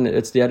 and then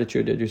it's the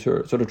attitude that you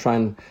sort of try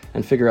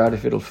and figure out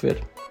if it'll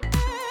fit.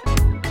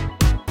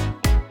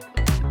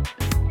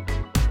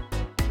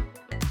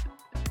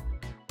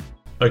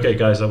 Okay,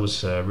 guys, that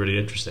was really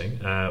interesting.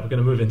 We're going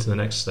to move into the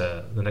next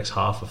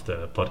half of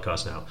the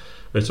podcast now.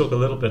 We'll talk a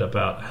little bit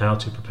about how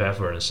to prepare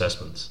for an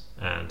assessment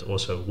and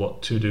also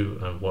what to do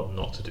and what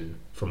not to do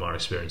from our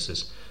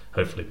experiences.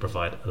 Hopefully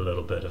provide a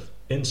little bit of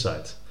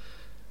insight.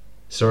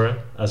 Søren,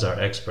 as our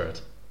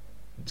expert,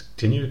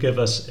 can you give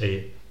us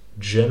a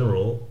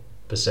general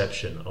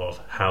perception of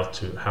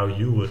how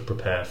you would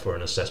prepare for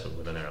an assessment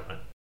with an airline?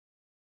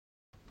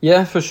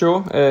 Yeah, for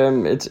sure.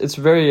 It's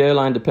very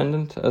airline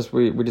dependent, as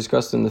we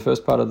discussed in the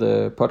first part of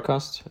the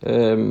podcast.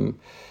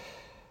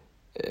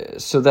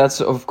 So that's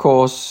of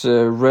course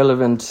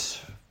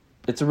relevant.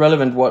 It's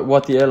relevant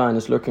what the airline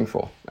is looking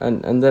for,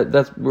 and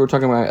that we're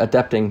talking about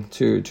adapting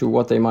to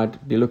what they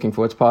might be looking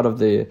for. It's part of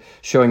the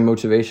showing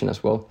motivation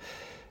as well.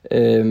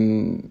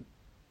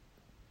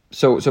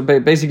 So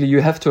basically,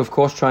 you have to of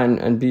course try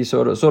and be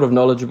sort of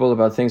knowledgeable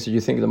about things that you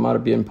think that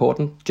might be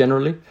important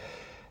generally.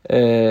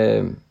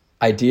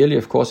 Ideally,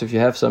 of course, if you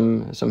have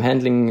some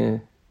handling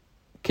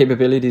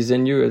capabilities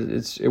in you,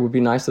 it would be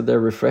nice that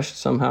they're refreshed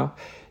somehow,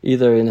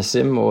 either in a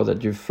sim or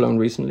that you've flown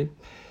recently.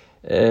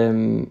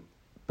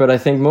 But I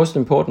think most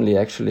importantly,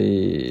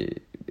 actually,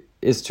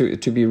 is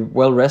to be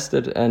well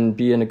rested and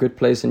be in a good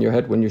place in your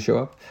head when you show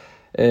up.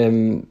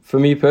 For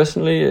me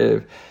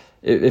personally,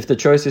 if the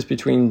choice is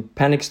between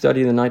panic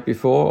study the night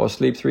before or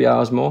sleep 3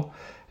 hours more,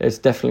 it's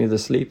definitely the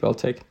sleep I'll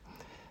take.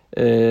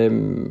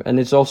 And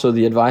it's also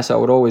the advice I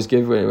would always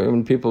give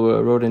when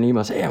people wrote an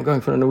email, say, hey, I'm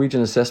going for a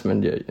Norwegian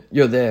assessment.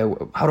 You're there.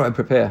 How do I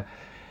prepare?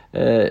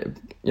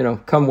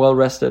 Come well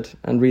rested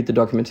and read the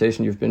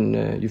documentation you've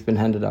been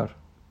handed out.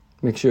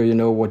 Make sure you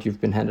know what you've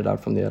been handed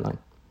out from the airline,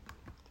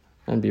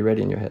 and be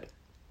ready in your head.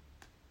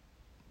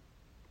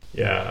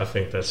 Yeah, I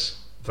think that's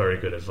very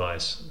good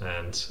advice,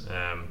 and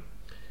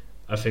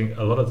I think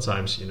a lot of the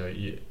times,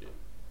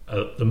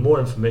 the more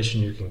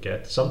information you can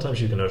get, sometimes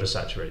you can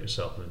oversaturate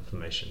yourself with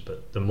information,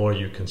 but the more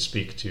you can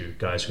speak to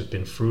guys who've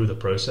been through the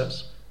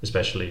process,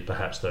 especially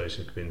perhaps those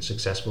who've been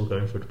successful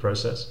going through the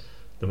process,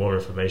 the more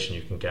information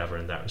you can gather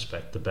in that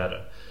respect, the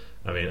better.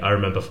 I mean, I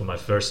remember for my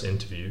first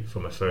interview, for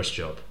my first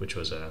job, which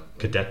was a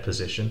cadet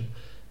position,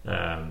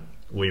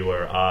 we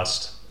were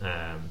asked,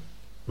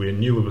 we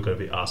knew we were going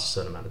to be asked a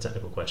certain amount of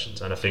technical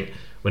questions. And I think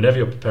whenever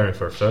you're preparing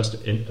for a first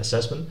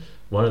assessment,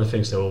 one of the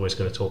things they're always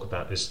going to talk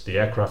about is the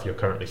aircraft you're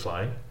currently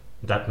flying.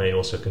 That may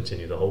also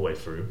continue the whole way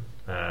through,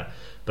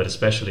 but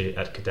especially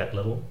at cadet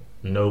level,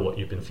 know what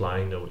you've been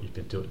flying, know what you've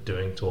been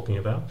doing, talking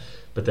about.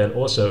 But then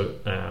also,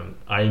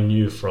 I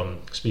knew from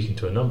speaking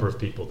to a number of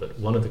people that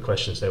one of the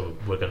questions they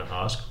were going to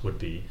ask would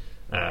be,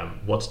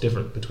 what's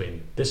different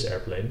between this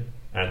airplane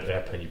and the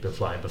airplane you've been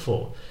flying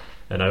before?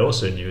 And I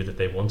also knew that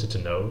they wanted to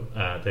know,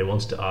 they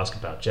wanted to ask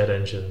about jet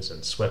engines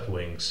and swept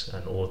wings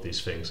and all of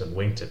these things and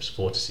wingtips,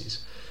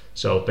 vortices.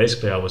 So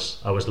basically I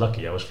was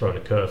lucky. I was thrown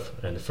a curve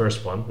in the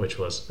first one, which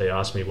was they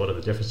asked me what are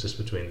the differences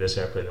between this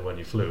airplane and when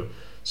you flew.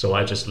 So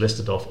I just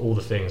listed off all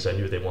the things I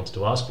knew they wanted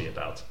to ask me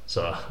about.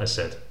 So I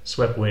said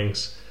swept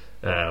wings,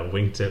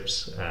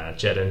 wingtips,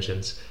 jet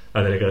engines,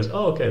 and then he goes,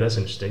 oh, okay, that's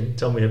interesting.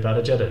 Tell me about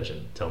a jet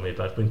engine. Tell me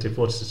about wingtip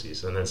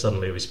vortices. And then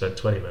suddenly we spent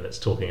 20 minutes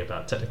talking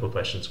about technical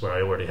questions where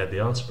I already had the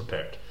answer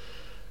prepared.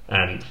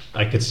 And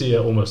I could see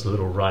almost a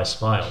little wry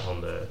smile on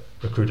the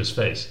recruiter's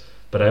face.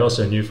 But I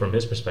also knew from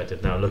his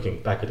perspective, now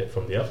looking back at it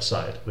from the other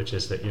side, which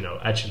is that,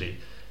 actually,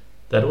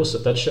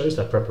 that shows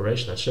that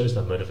preparation, that shows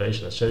that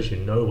motivation, that shows you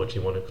know what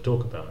you want to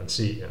talk about and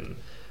see. And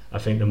I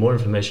think the more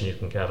information you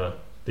can gather,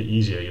 the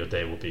easier your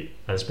day will be.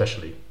 And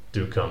especially,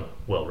 do come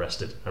well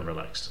rested and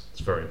relaxed.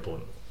 It's very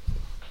important.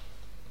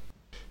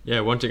 Yeah,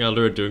 one thing I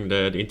learned during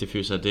the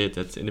interviews I did,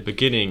 that in the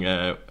beginning,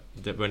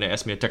 when they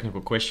ask me a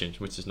technical question,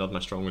 which is not my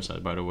stronger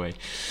side, by the way,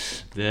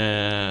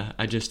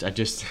 I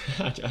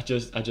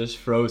just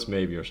froze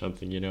maybe or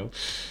something,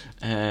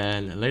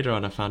 And later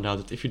on, I found out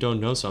that if you don't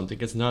know something,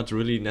 it's not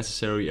really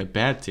necessarily a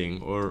bad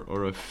thing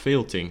or a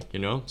failed thing,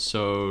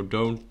 So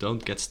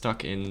don't get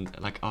stuck in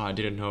like, I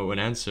didn't know an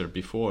answer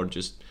before.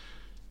 Just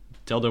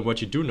tell them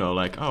what you do know,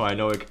 like, I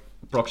know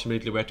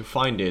approximately where to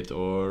find it,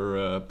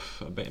 or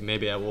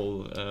maybe I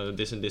will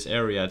this in this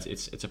area.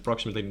 It's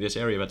approximately in this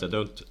area, but I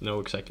don't know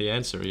exactly the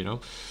answer.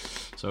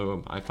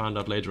 So I found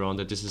out later on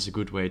that this is a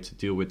good way to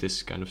deal with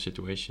this kind of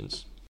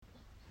situations.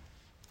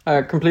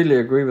 I completely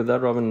agree with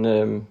that,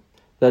 Robin.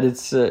 That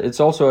it's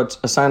also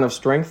a sign of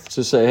strength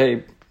to say,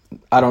 hey,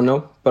 I don't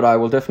know, but I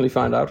will definitely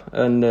find out.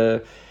 And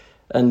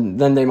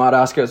then they might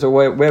ask us, so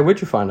where would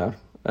you find out?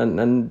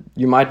 And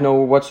you might know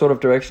what sort of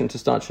direction to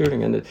start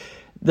shooting, and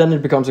then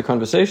it becomes a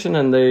conversation,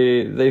 and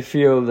they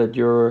feel that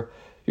you're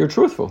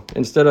truthful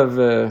instead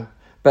of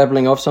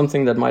babbling off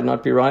something that might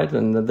not be right,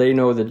 and that they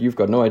know that you've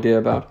got no idea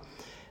about.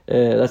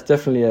 That's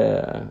definitely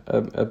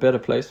a better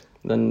place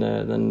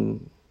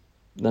than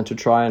to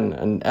try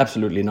and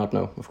absolutely not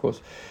know, of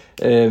course.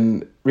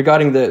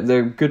 Regarding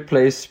the good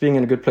place, being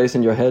in a good place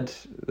in your head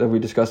that we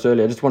discussed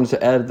earlier, I just wanted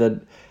to add that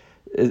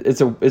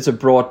it's a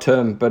broad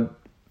term, but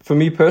for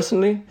me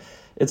personally,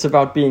 it's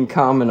about being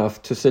calm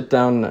enough to sit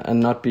down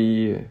and not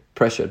be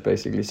pressured,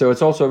 basically. So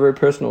it's also a very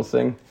personal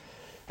thing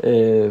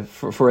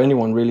for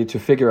anyone, really, to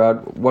figure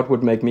out what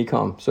would make me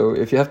calm. So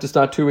if you have to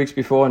start 2 weeks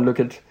before and look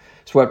at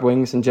swept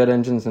wings and jet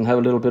engines and have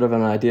a little bit of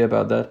an idea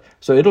about that,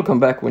 so it'll come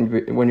back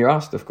when you're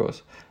asked, of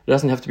course. It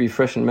doesn't have to be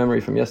fresh in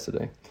memory from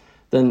yesterday.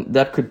 Then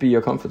that could be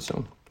your comfort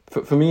zone.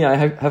 For me, I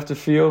have to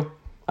feel,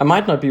 I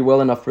might not be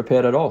well enough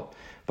prepared at all,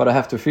 but I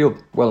have to feel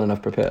well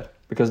enough prepared,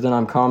 because then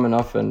I'm calm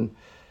enough and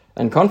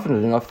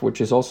confident enough, which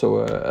is also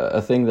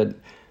a thing that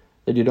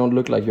you don't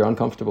look like you're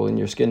uncomfortable in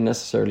your skin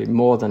necessarily,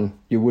 more than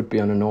you would be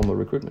on a normal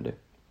recruitment day.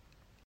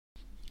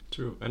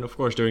 True, and of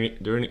course during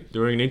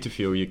an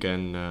interview you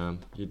can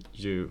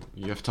you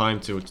have time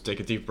to take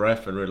a deep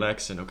breath and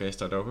relax and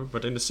start over.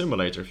 But in the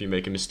simulator, if you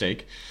make a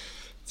mistake,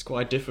 it's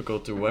quite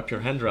difficult to wrap your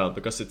hand around,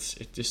 because it's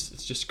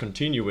just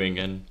continuing,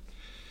 and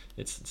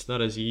it's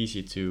not as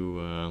easy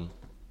to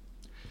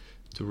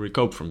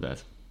recope from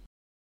that.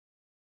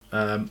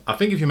 I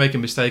think if you make a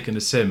mistake in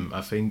the sim,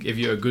 I think if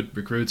you're a good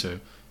recruiter,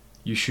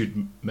 you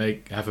should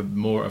have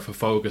more of a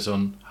focus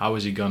on how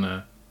is he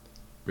gonna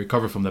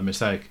recover from that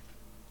mistake.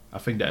 I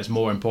think that is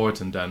more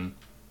important than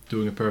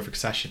doing a perfect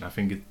session. I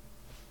think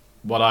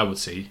what I would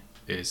see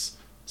is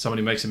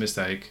somebody makes a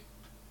mistake,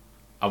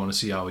 I want to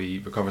see how he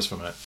recovers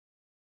from it.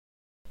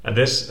 And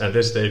this,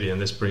 Davey,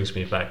 and this brings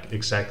me back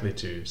exactly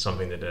to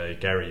something that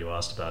Gary, you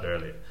asked about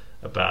earlier,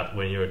 about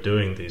when you're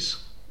doing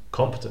these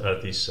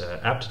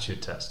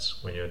aptitude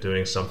tests, when you're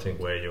doing something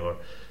where you're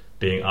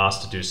being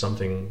asked to do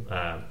something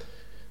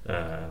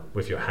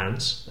with your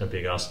hands and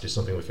being asked to do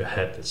something with your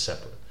head that's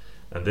separate.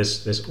 And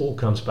this all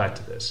comes back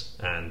to this,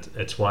 and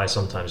it's why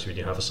sometimes when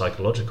you have a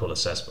psychological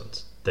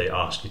assessment, they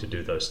ask you to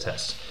do those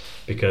tests,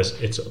 because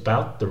it's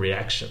about the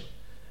reaction.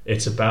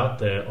 It's about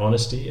the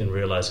honesty in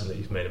realizing that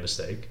you've made a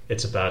mistake.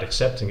 It's about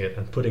accepting it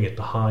and putting it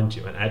behind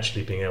you and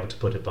actually being able to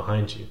put it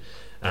behind you.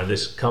 And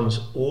this comes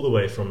all the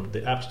way from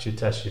the aptitude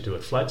test you do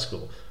at flight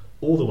school,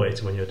 all the way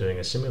to when you're doing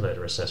a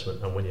simulator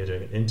assessment and when you're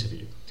doing an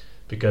interview.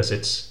 Because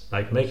it's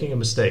like making a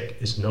mistake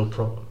is no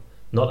problem.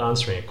 Not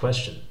answering a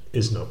question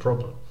is no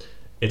problem.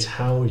 It's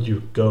how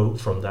you go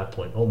from that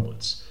point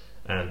onwards.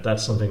 And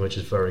that's something which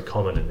is very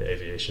common in the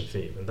aviation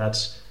theme. And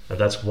that's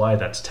why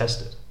that's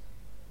tested,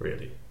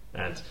 really.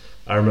 And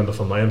I remember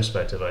from my own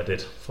perspective, I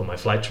did, for my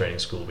flight training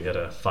school, we had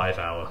a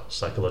 5-hour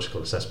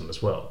psychological assessment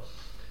as well.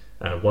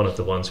 And one of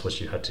the ones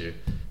was you had to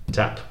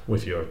tap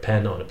with your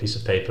pen on a piece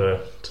of paper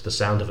to the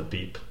sound of a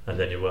beep, and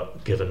then you were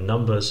given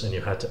numbers and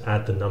you had to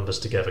add the numbers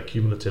together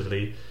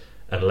cumulatively,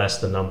 unless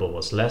the number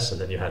was less,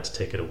 and then you had to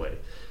take it away.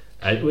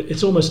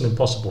 It's almost an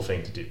impossible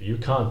thing to do. You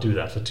can't do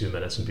that for 2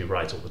 minutes and be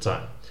right all the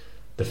time.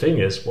 The thing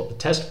is, what the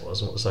test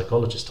was, and what the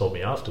psychologist told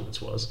me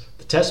afterwards was,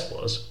 the test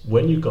was,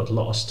 when you got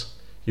lost,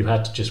 you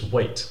had to just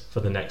wait for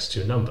the next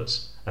 2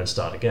 numbers and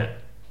start again.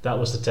 That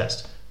was the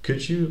test.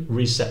 Could you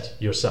reset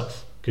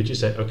yourself? Could you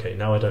say, okay,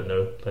 now I don't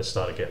know, let's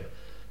start again?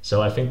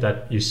 So I think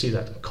that you see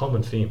that in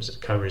common themes.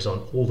 It carries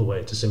on all the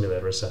way to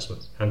simulator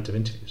assessments and to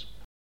interviews.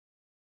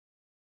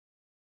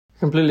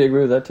 Completely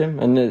agree with that, Tim.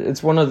 And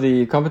it's one of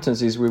the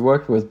competencies we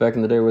worked with back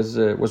in the day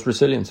was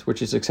resilience,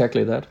 which is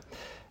exactly that.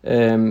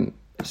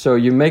 So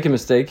you make a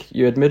mistake,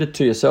 you admit it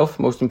to yourself,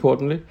 most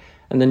importantly,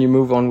 and then you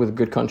move on with a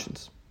good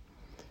conscience.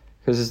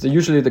 Because it's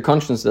usually the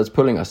conscience that's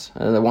pulling us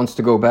and that wants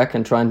to go back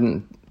and try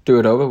and do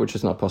it over, which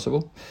is not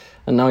possible.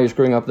 And now you're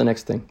screwing up the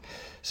next thing.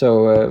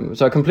 So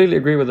I completely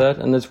agree with that.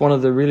 And it's one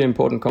of the really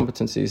important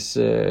competencies.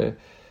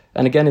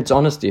 And again, it's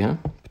honesty,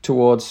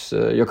 towards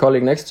your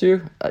colleague next to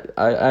you.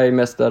 I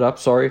messed that up,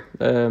 sorry.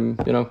 And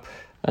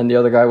the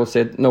other guy will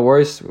say, no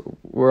worries,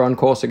 we're on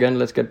course again,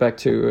 let's get back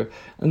to,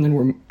 and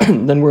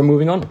then we're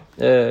moving on.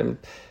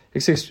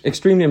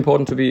 extremely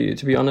important to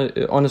be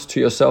honest to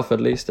yourself at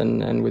least,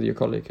 and with your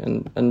colleague.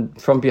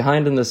 And from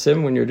behind in the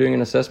sim, when you're doing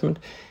an assessment,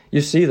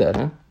 you see that,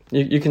 huh?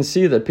 You can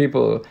see that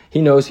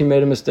he knows he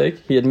made a mistake,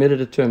 he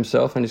admitted it to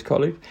himself and his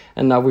colleague,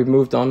 and now we've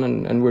moved on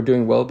and we're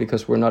doing well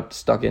because we're not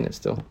stuck in it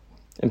still.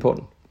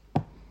 Important.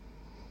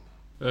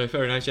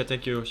 Very nice. Yeah,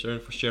 thank you,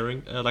 Søren, for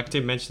sharing. Like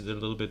Tim mentioned a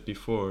little bit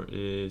before,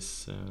 I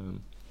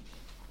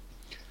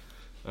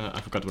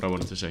forgot what I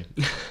wanted to say.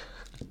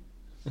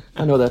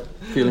 I know that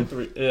feeling.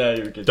 Yeah,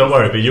 you can. Don't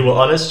worry, but you were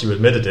honest. You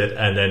admitted it,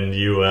 and then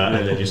you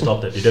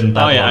stopped it. You didn't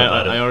babble on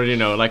about it. I already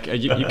know. Like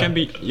you can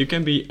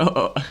be.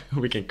 Oh,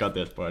 we can cut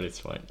that part. It's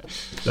fine.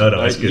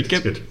 No, it's good.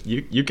 It's good.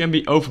 You can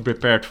be over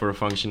prepared for a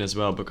function as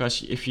well,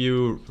 because if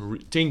you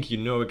think you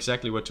know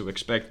exactly what to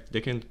expect, they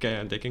can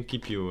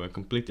keep you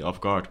completely off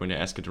guard when they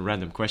ask you a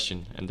random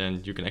question, and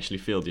then you can actually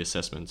fail the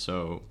assessment.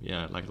 So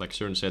yeah, like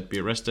Søren said,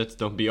 be rested.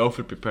 Don't be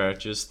over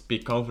prepared. Just be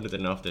confident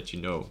enough that you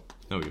know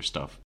your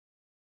stuff.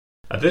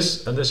 And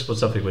this was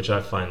something which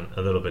I find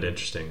a little bit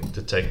interesting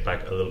to take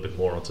back a little bit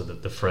more onto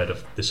the thread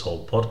of this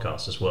whole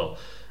podcast as well.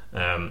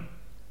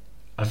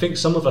 I think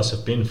some of us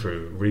have been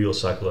through real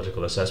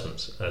psychological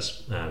assessments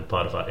as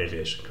part of our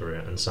aviation career,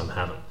 and some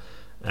haven't.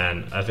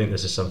 And I think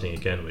this is something,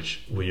 again,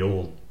 which we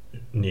all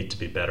need to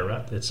be better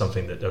at. It's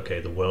something that, okay,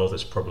 the world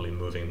is probably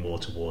moving more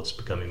towards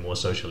becoming more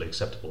socially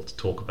acceptable to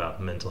talk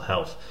about mental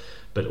health,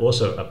 but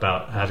also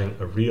about having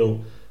a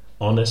real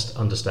honest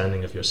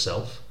understanding of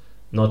yourself,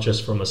 not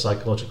just from a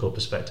psychological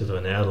perspective of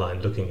an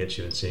airline looking at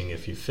you and seeing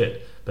if you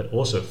fit, but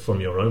also from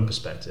your own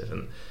perspective.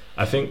 And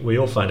I think we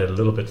all find it a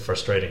little bit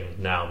frustrating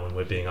now when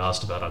we're being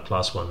asked about our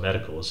Class 1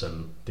 medicals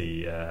and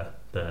the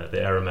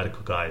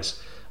aeromedical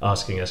guys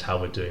asking us how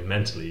we're doing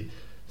mentally.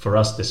 For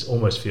us, this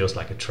almost feels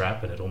like a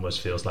trap, and it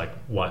almost feels like,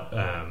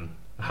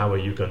 how are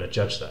you going to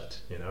judge that,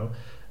 you know?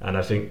 And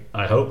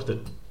I hope that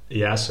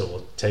EASA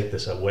will take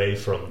this away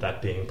from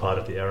that being part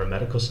of the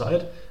aeromedical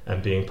side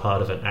and being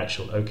part of an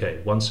actual,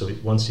 okay, once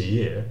a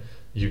year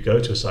you go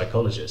to a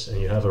psychologist and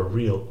you have a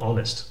real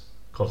honest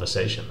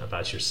conversation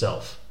about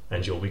yourself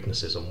and your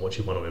weaknesses and what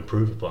you want to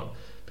improve upon.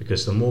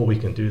 Because the more we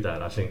can do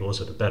that, I think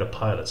also the better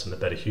pilots and the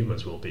better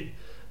humans will be,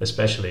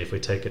 especially if we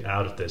take it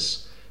out of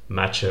this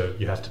macho,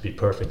 you have to be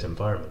perfect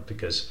environment.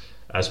 Because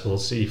as we'll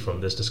see from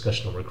this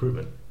discussion on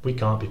recruitment, we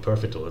can't be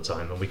perfect all the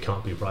time and we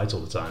can't be right all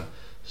the time.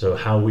 So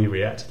how we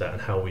react to that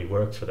and how we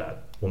work for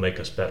that will make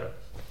us better.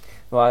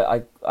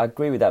 Well, I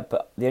agree with that,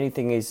 but the only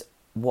thing is,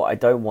 what I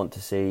don't want to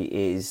see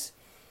is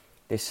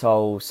this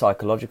whole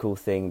psychological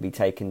thing be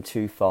taken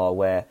too far,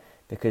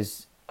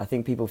 because I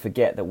think people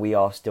forget that we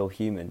are still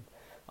human.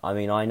 I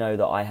mean, I know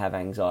that I have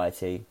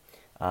anxiety,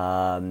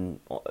 and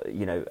I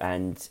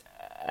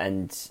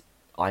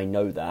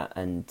know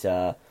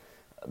that,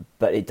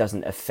 but it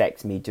doesn't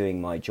affect me doing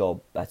my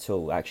job at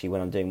all. Actually,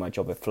 when I'm doing my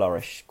job, I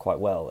flourish quite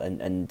well,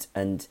 and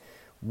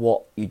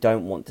what you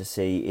don't want to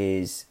see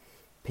is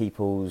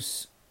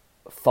people's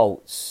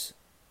faults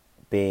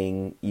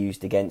being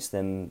used against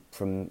them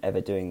from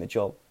ever doing the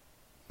job.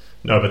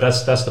 No, but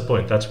that's the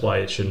point. That's why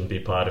it shouldn't be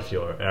part of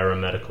your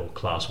aeromedical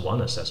Class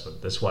 1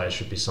 assessment. That's why it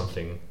should be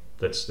something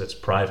that's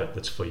private,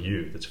 that's for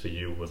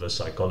you with a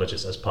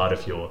psychologist as part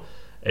of your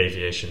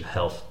aviation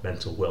health,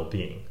 mental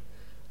well-being.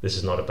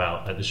 This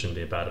shouldn't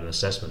be about an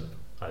assessment.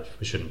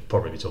 We shouldn't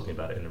probably be talking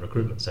about it in a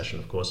recruitment session,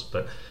 of course,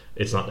 but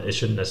it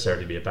shouldn't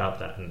necessarily be about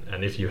that.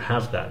 And if you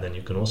have that, then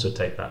you can also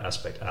take that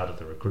aspect out of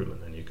the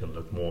recruitment and you can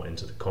look more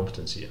into the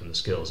competency and the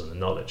skills and the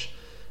knowledge.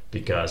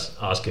 Because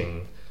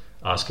asking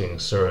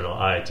Søren or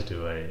I to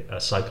do a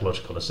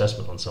psychological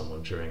assessment on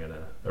someone during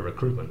a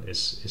recruitment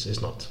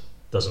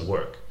doesn't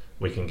work.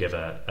 We can give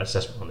an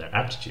assessment on their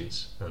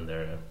aptitudes and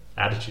their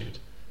attitude,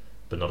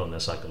 but not on their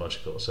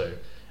psychological. So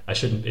it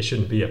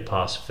shouldn't be a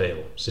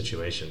pass-fail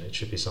situation. It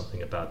should be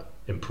something about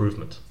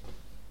improvement.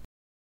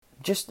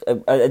 Just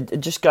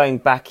going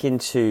back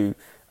into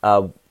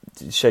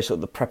sort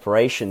of the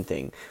preparation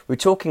thing, we're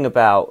talking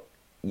about,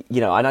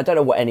 and I don't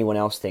know what anyone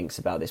else thinks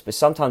about this, but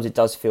sometimes it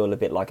does feel a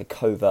bit like a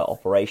covert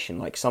operation.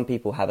 Like some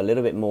people have a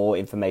little bit more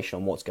information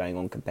on what's going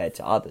on compared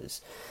to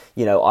others.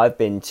 I've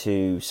been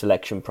to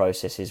selection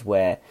processes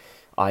where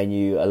I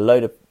knew a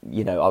load of,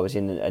 I was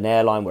in an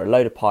airline where a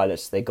load of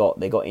pilots, they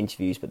got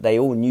interviews, but they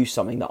all knew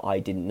something that I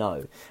didn't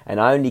know. And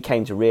I only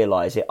came to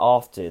realise it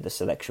after the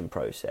selection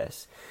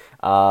process.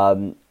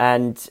 And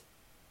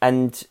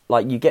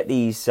like you get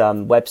these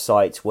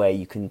websites where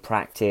you can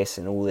practice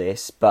and all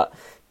this, but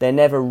they're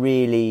never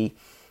really,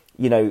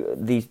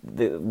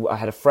 I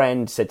had a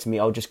friend said to me,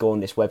 "Oh, just go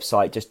on this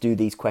website, just do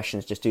these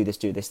questions, just do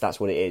this, that's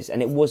what it is."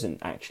 And it wasn't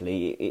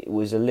actually. It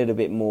was a little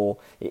bit more,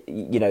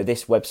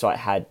 this website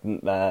had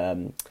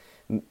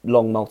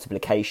long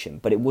multiplication,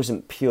 but it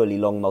wasn't purely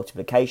long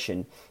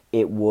multiplication.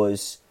 It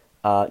was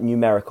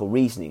numerical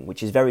reasoning,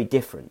 which is very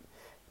different,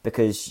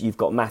 because you've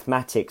got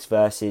mathematics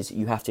versus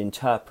you have to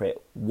interpret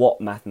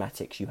what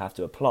mathematics you have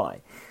to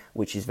apply,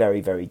 which is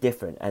very, very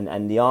different.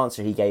 And the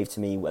answer he gave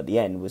to me at the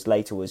end was,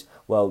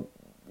 well,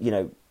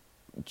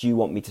 do you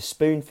want me to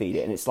spoon feed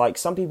it? And it's like,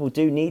 some people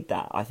do need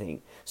that, I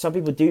think. Some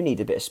people do need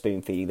a bit of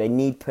spoon feeding. They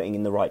need putting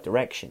in the right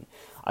direction.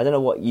 I don't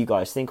know what you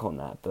guys think on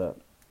that, but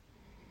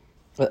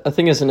I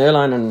think as an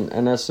airline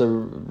and as a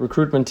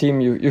recruitment team,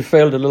 you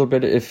failed a little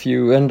bit if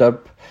you end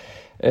up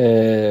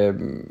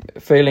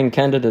failing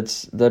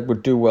candidates that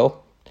would do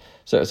well.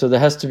 So there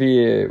has to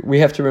be. We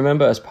have to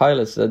remember as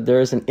pilots that there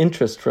is an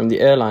interest from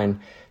the airline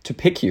to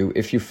pick you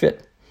if you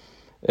fit.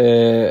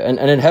 And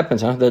it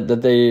happens,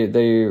 that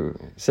they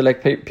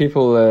select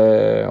people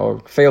or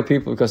fail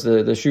people because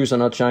the shoes are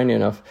not shiny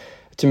enough.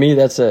 To me,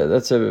 that's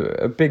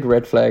a big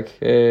red flag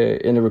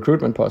in a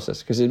recruitment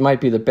process, because it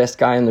might be the best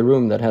guy in the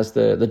room that has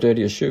the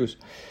dirtiest shoes.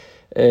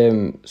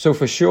 So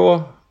for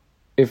sure,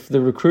 if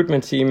the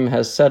recruitment team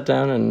has sat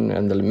down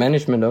and the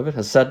management of it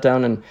has sat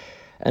down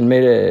and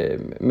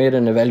made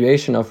an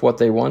evaluation of what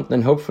they want,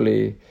 then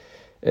hopefully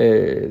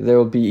they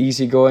will be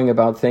easygoing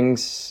about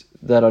things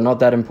that are not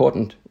that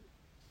important,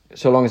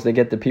 so long as they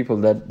get the people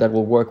that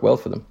will work well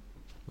for them.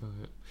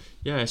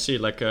 Yeah, I see.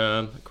 Like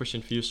a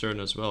question for you,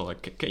 Søren, as well.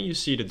 Like, can you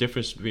see the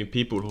difference between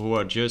people who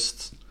are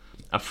just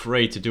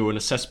afraid to do an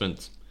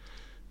assessment,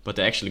 but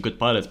they're actually good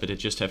pilots, but they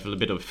just have a little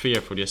bit of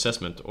fear for the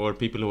assessment, or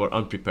people who are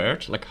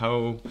unprepared? Like,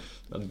 how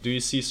do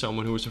you see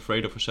someone who is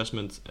afraid of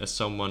assessment as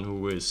someone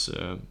who is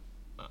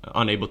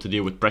unable to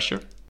deal with pressure?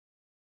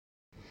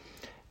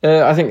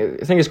 I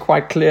think it's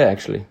quite clear,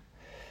 actually.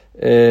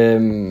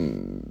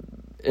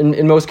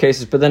 In most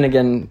cases, but then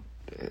again,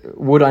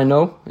 would I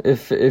know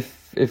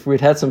if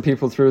we'd had some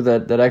people through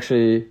that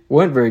actually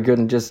weren't very good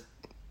and just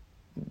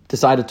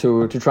decided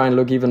to try and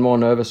look even more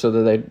nervous, so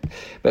that they.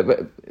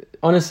 But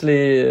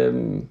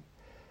honestly,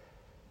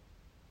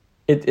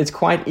 it's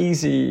quite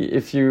easy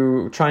if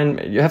you try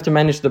and you have to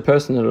manage the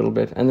person a little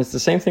bit, and it's the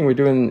same thing we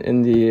do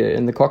in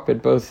the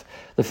cockpit. Both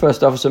the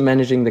first officer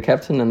managing the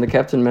captain and the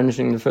captain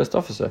managing the first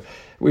officer.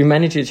 We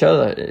manage each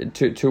other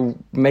to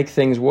make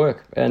things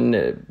work.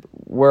 And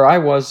where I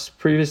was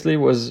previously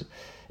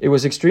it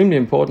was extremely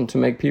important to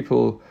make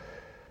people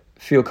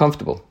feel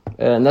comfortable,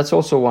 and that's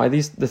also why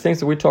the things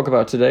that we talk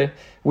about today,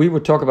 we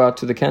would talk about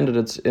to the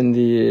candidates in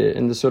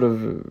the sort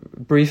of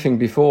briefing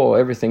before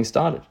everything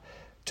started,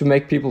 to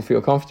make people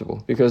feel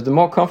comfortable. Because the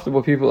more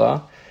comfortable people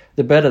are,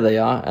 the better they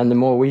are, and the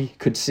more we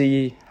could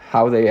see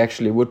how they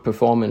actually would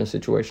perform in a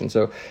situation.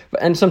 So,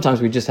 and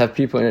sometimes we just have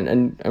people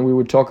and we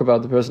would talk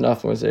about the person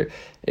afterwards. They're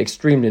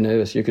extremely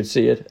nervous. You could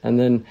see it, and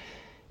then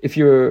if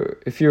you're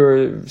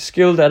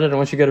skilled at it, and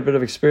once you get a bit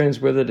of experience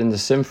with it in the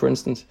sim, for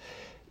instance,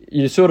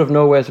 you sort of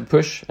know where to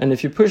push. And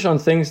if you push on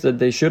things that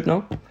they should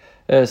know,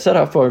 set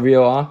up for a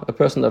VOR, a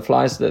person that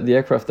flies the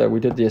aircraft that we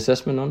did the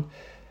assessment on.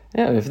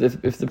 Yeah,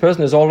 if the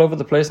person is all over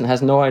the place and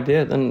has no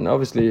idea, then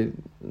obviously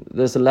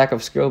there's a lack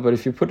of skill. But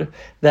if you put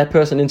that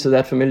person into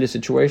that familiar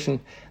situation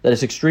that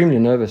is extremely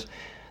nervous,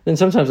 then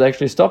sometimes they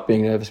actually stop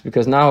being nervous,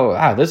 because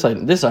now, this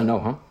I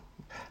know,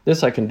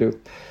 this I can do.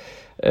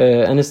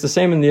 And it's the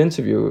same in the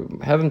interview.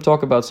 Have them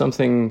talk about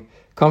something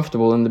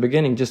comfortable in the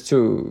beginning, just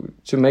to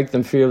make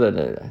them feel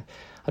that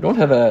I don't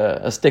have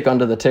a stick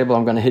under the table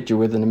I'm going to hit you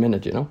with in a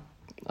minute, you know.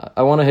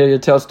 I want to hear you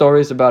tell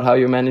stories about how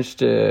you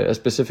managed a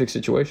specific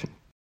situation.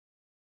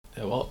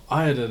 Yeah, well,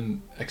 I had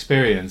an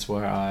experience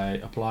where I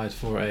applied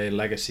for a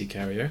legacy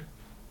carrier,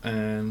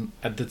 and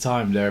at the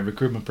time their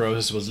recruitment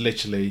process was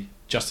literally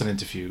just an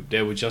interview.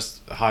 They would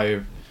just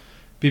hire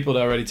people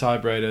that are already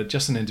type rated,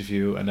 just an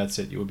interview, and that's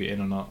it, you would be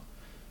in or not.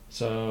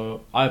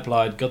 So I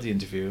applied, got the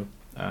interview,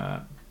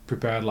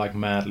 prepared like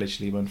mad,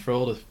 literally went through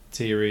all the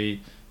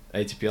theory,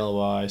 ATPL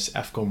wise,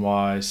 FCOM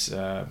wise,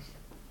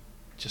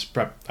 just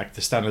prep like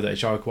the standard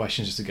HR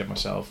questions just to get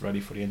myself ready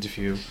for the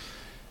interview.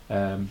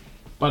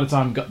 By the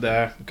time I got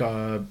there,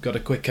 got a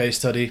quick case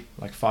study,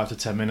 like 5 to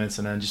 10 minutes,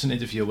 and then just an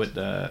interview with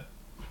the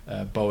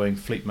Boeing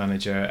fleet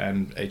manager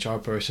and HR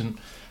person.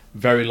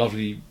 Very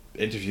lovely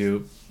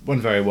interview,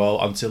 went very well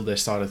until they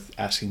started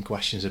asking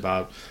questions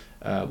about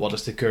what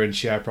is the current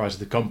share price of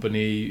the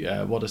company,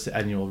 what is the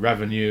annual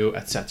revenue,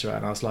 etc.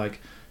 And I was like,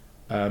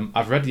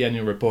 I've read the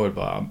annual report,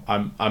 but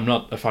I'm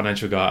not a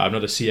financial guy. I'm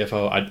not a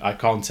CFO. I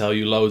can't tell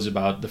you loads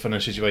about the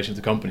financial situation of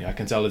the company. I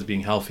can tell it's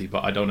being healthy,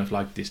 but I don't have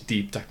like this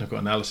deep technical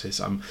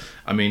analysis. I'm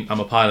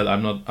a pilot.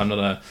 I'm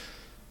not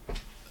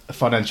a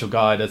financial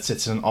guy that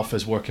sits in an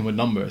office working with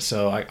numbers.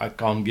 So I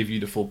can't give you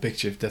the full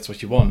picture if that's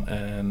what you want.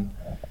 And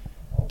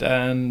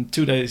then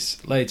 2 days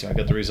later, I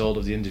got the result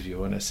of the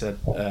interview, and I said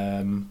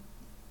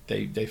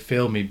they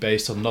failed me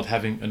based on not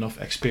having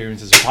enough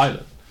experience as a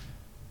pilot.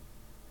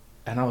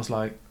 And I was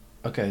like,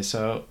 okay,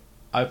 so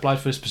I applied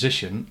for this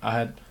position. I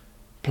had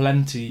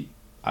plenty.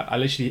 I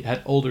literally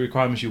had all the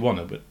requirements you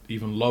wanted, but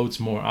even loads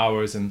more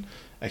hours and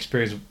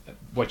experience of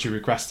what you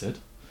requested.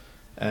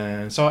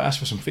 And so I asked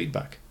for some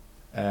feedback,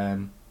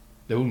 and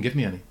they wouldn't give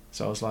me any.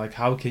 So I was like,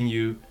 how can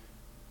you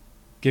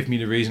give me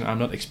the reason I'm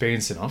not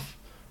experienced enough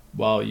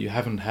while you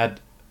haven't had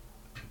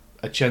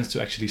a chance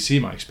to actually see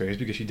my experience,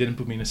 because you didn't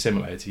put me in a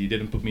simulator, you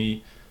didn't put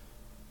me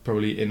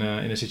probably in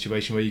a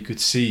situation where you could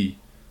see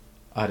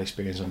I had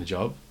experience on the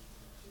job.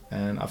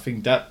 And I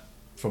think that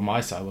from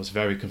my side was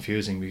very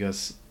confusing,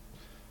 because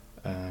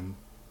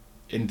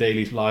in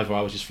daily life where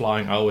I was just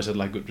flying, I always had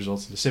like good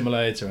results in the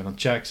simulator and on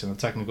checks and on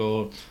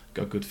technical.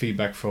 Got good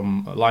feedback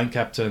from line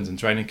captains and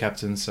training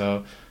captains.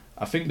 So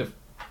I think that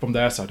from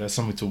their side, there's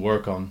something to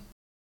work on.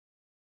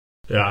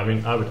 Yeah, I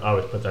mean, I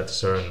would put that to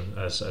CERN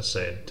as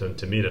saying,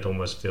 to me, that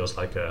almost feels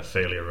like a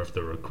failure of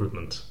the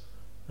recruitment.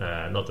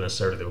 Not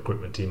necessarily the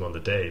recruitment team on the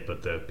day,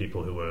 but the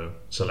people who were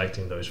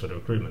selecting those for the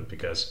recruitment,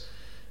 because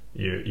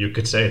you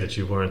could say that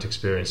you weren't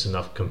experienced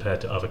enough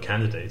compared to other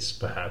candidates,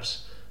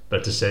 perhaps,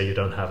 but to say you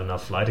don't have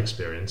enough flight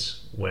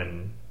experience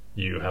when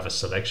you have a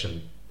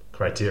selection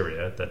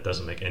criteria, that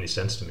doesn't make any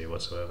sense to me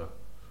whatsoever.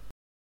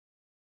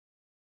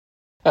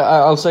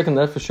 I'll second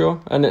that for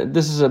sure. And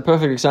this is a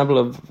perfect example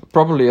of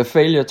probably a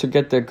failure to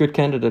get the good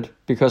candidate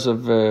because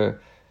of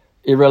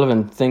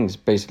irrelevant things,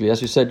 basically.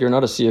 As you said, you're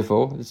not a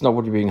CFO. It's not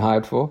what you're being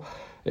hired for.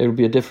 It'll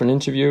be a different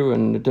interview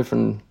and a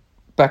different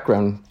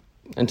background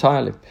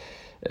entirely.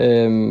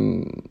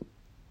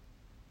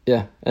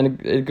 Yeah,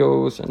 and it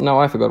goes... Now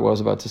I forgot what I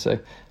was about to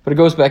say. But it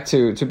goes back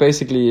to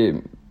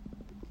basically...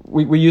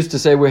 We used to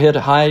say we're here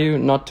to hire you,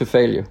 not to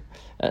fail you.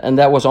 And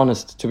that was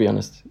honest, to be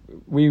honest.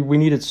 We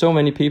needed so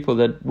many people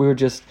that we were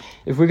just...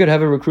 If we could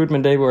have a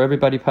recruitment day where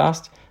everybody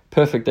passed,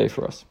 perfect day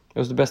for us. It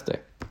was the best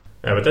day.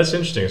 Yeah, but that's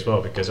interesting as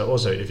well, because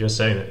also if you're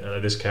saying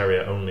that this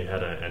carrier only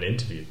had an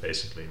interview,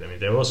 basically, I mean,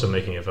 they're also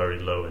making a very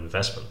low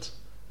investment.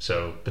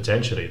 So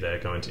potentially they're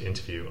going to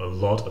interview a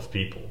lot of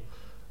people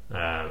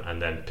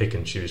and then pick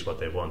and choose what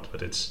they want.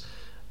 But it's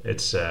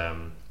just,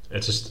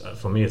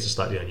 for me, it's a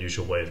slightly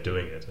unusual way of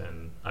doing it.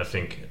 And I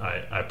think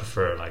I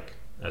prefer, like,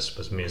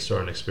 as me and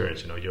Søren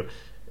experience,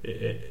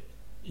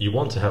 you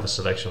want to have a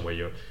selection where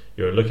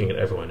you're looking at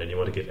everyone and you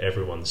want to give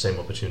everyone the same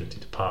opportunity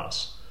to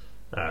pass.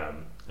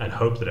 And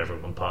hope that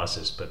everyone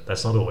passes, but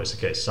that's not always the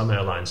case. Some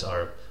airlines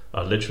are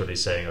literally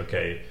saying,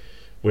 okay,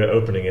 we're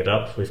opening it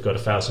up, we've got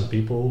 1,000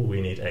 people, we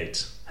need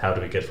 8. How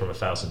do we get from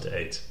 1,000 to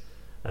 8?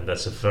 And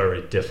that's a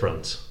very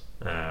different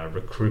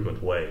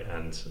recruitment way,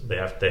 and they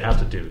have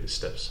to do these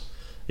steps.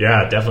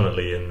 Yeah,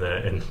 definitely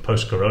in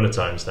post-corona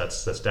times,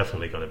 that's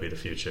definitely going to be the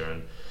future,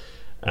 and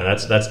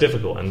that's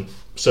difficult. And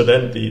so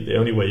then the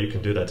only way you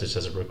can do that is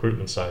as a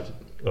recruitment side,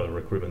 or a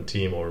recruitment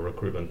team, or a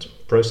recruitment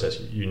process.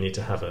 You need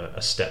to have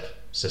a step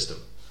system.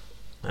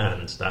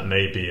 And that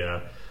may be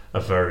a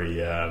very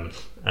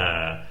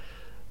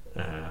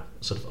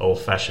sort of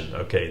old-fashioned,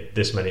 okay,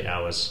 this many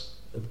hours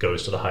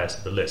goes to the highest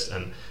of the list.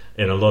 And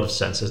in a lot of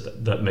senses,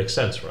 that makes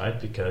sense, right?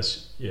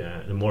 Because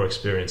the more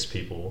experienced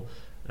people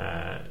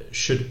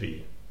should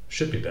be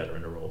better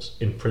in the roles,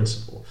 in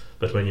principle.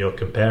 But when you're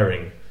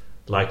comparing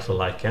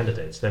like-for-like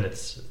candidates, then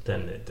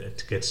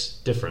it gets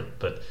different.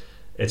 But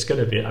it's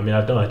going to be, I mean, I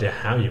have no idea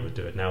how you would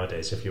do it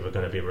nowadays if you were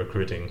going to be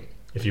recruiting.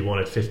 If you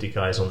wanted 50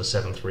 guys on the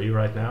 737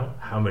 right now,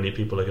 how many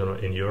people are going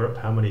to, in Europe,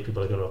 how many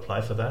people are going to apply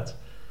for that?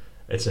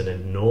 It's an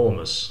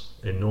enormous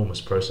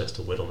process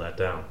to whittle that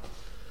down.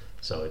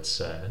 So it's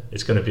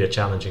going to be a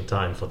challenging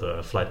time for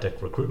the flight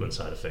deck recruitment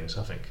side of things,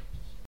 I think.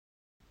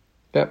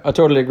 Yeah, I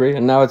totally agree.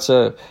 And now it's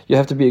you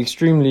have to be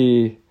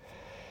extremely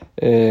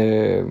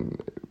you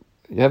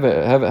have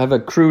a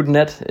crude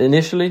net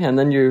initially, and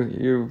then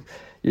you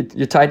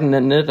tighten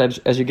that net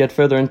as you get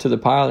further into the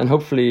pile, and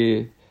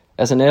hopefully,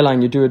 as an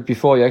airline, you do it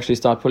before you actually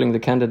start pulling the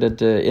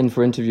candidate in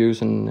for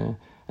interviews and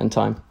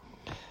time.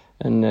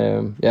 And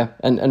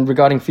and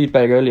regarding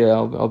feedback earlier,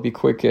 I'll be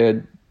quick.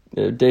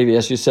 Davey,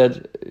 as you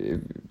said,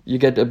 you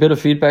get a bit of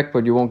feedback,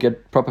 but you won't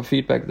get proper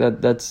feedback.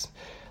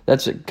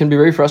 That can be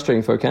very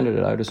frustrating for a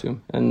candidate, I would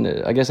assume. And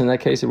I guess in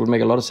that case, it would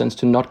make a lot of sense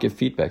to not give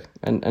feedback.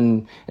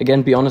 And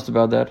again, be honest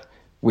about that.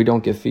 We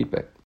don't give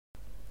feedback.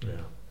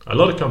 Yeah, a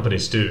lot of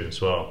companies do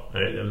as well.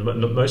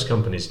 Most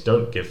companies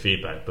don't give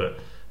feedback, but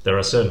there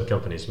are certain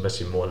companies,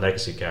 especially more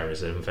legacy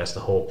carriers, that invest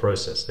the whole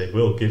process. They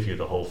will give you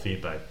the whole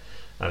feedback.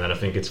 And then I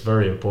think it's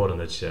very important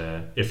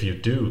that if you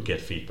do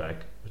get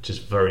feedback, which is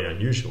very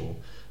unusual,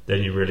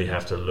 then you really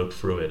have to look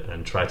through it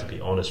and try to be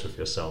honest with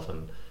yourself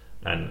and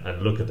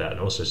look at that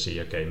and also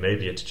see, okay,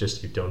 maybe it's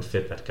just you don't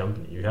fit that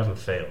company. You haven't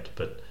failed,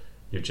 but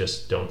you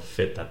just don't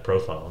fit that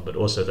profile. But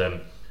also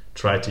then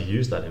try to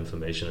use that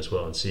information as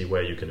well and see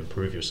where you can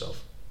improve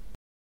yourself.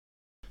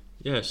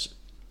 Yes.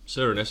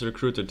 Søren, as a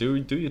recruiter, do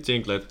you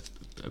think that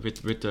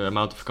with the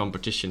amount of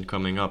competition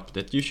coming up,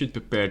 that you should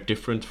prepare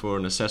different for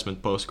an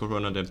assessment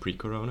post-corona than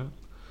pre-corona?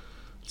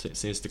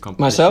 Since the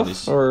competition myself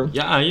is... or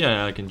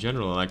yeah, like in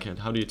general, like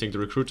how do you think the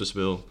recruiters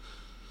will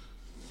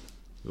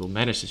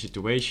manage the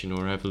situation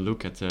or have a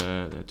look at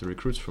the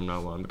recruits from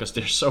now on? Because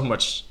there's so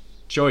much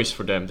choice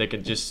for them, they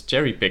can just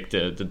cherry pick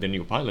the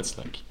new pilots.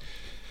 Like,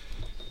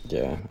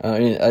 yeah, I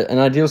mean, an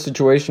ideal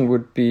situation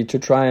would be to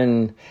try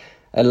and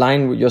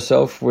align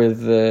yourself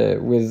with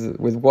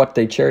what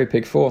they cherry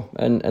pick for,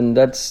 and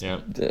that's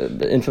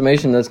the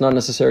information that's not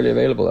necessarily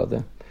available out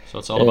there. So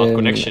it's all about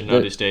connection now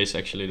these days,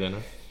 actually. Then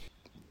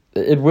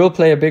it will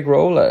play a big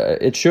role.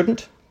 It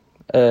shouldn't,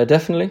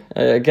 definitely.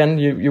 Again,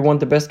 you want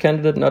the best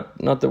candidate,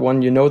 not the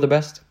one you know the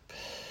best.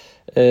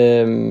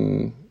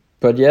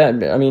 But yeah,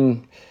 I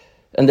mean,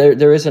 and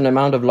there is an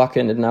amount of luck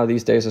in it now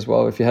these days as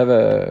well. If you have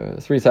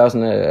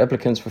 3,000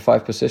 applicants for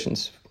 5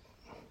 positions,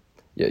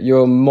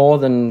 you're more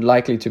than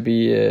likely to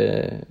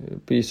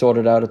be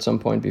sorted out at some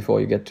point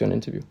before you get to an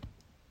interview.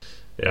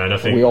 Yeah, and I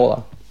think we all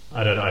are.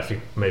 I don't know. I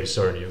think maybe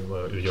Søren,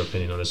 your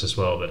opinion on this as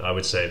well. But I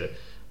would say that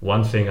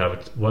one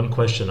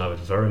question I would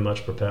very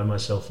much prepare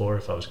myself for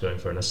if I was going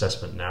for an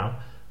assessment now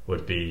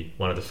would be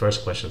one of the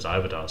first questions I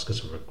would ask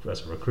as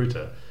a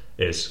recruiter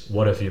is,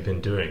 what have you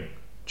been doing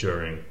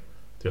during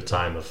your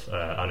time of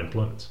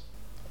unemployment?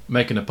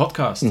 Making a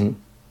podcast. Mm-hmm.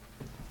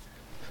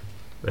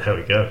 There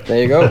we go.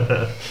 There you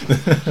go.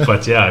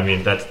 But yeah, I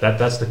mean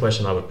that's the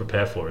question I would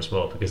prepare for as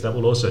well, because that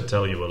will also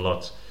tell you a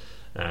lot.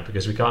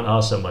 Because we can't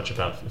ask so much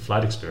about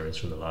flight experience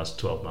from the last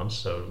 12 months.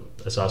 So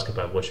let's ask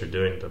about what you're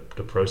doing,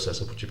 the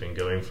process of what you've been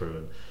going through.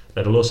 And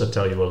that will also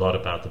tell you a lot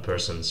about the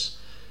person's,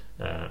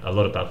 a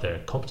lot about their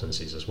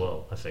competencies as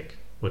well, I think.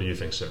 What do you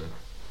think, Søren?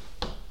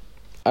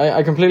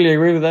 I completely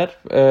agree with that.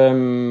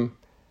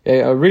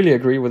 I really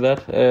agree with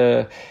that.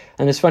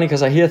 And it's funny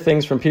because I hear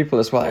things from people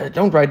as well.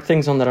 Don't write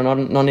things on that are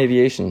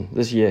non-aviation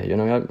this year. You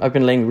know, I've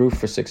been laying roof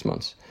for 6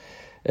 months.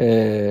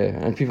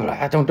 And people are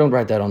like, don't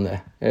write that on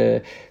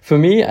there. For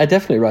me, I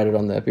definitely write it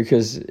on there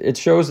because it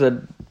shows that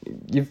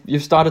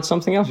you've started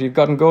something else. You've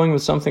gotten going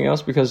with something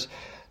else, because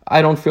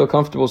I don't feel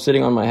comfortable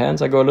sitting on my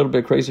hands. I go a little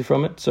bit crazy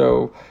from it.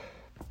 So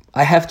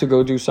I have to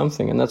go do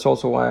something. And that's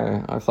also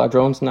why I fly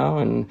drones now.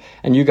 And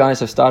you guys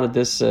have started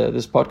this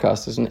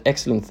podcast. Is an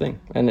excellent thing.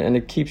 And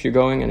it keeps you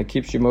going and it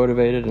keeps you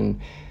motivated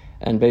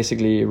and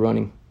basically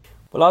running.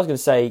 Well, I was going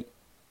to say,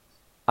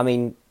 I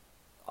mean,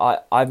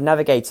 I've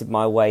navigated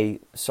my way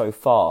so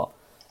far,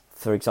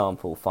 for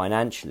example,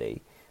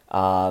 financially,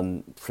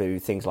 through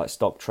things like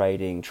stock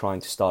trading, trying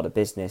to start a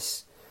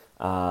business,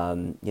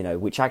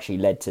 which actually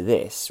led to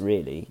this,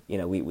 really.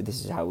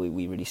 This is how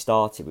we really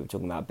started. We were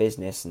talking about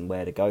business and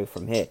where to go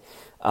from here.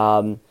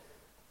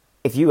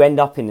 If you end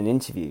up in an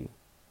interview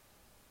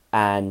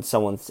and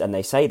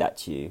they say that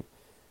to you,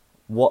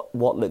 what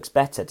looks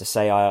better? To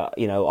say,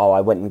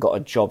 I went and got a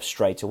job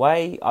straight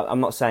away? I'm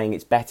not saying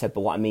it's better,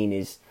 but what I mean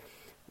is,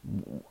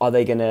 are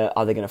they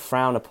gonna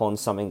frown upon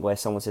something where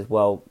someone says,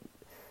 well,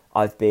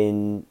 I've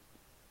been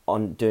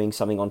on doing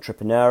something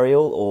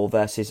entrepreneurial, or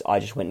versus I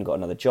just went and got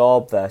another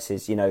job,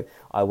 versus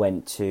I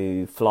went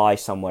to fly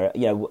somewhere.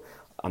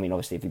 I mean,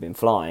 obviously if you've been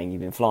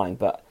flying,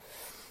 but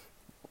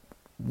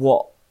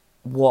what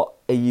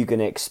are you going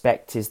to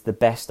expect is the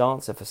best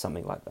answer for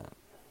something like that?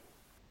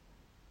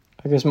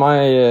 I guess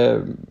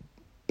my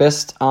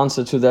best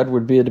answer to that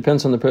would be, it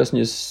depends on the person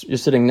you're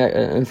sitting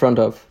in front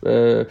of.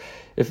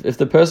 If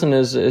the person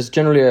is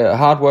generally a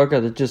hard worker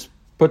that just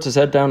puts his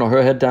head down or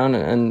her head down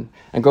and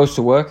goes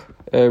to work,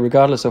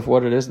 regardless of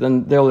what it is,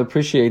 then they'll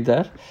appreciate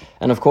that.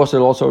 And of course,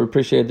 they'll also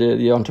appreciate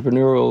the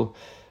entrepreneurial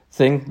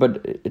thing.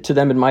 But to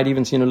them, it might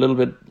even seem a little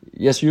bit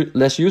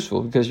less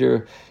useful, because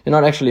you're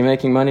not actually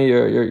making money.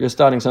 You're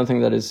starting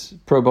something that is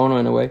pro bono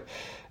in a way.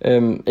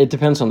 It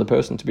depends on the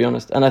person, to be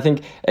honest. And I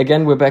think,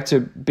 again, we're back to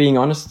being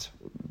honest.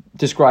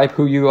 Describe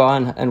who you are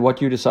and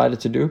what you decided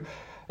to do.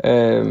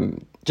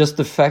 Just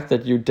the fact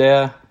that you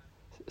dare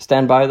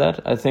stand by that,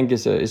 I think,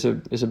 is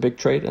a big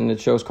trait, and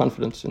it shows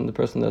confidence in the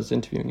person that's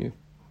interviewing you.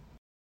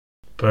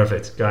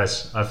 Perfect,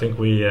 guys. I think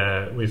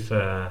we've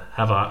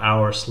have our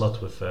hour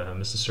slot with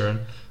Mr. Søren,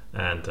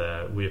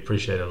 and we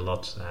appreciate it a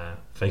lot.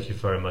 Thank you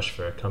very much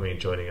for coming and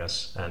joining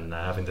us and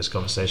having this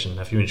conversation.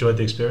 Have you enjoyed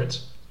the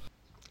experience?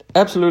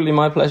 Absolutely,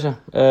 my pleasure.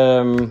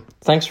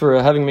 Thanks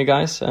for having me,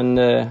 guys. And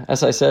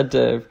as I said,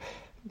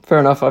 fair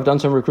enough, I've done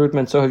some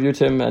recruitment, so have you,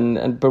 Tim,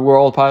 but we're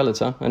all pilots,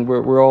 huh? And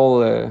we're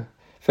all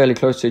fairly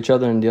close to each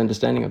other in the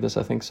understanding of this,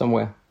 I think,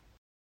 somewhere.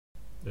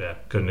 Yeah,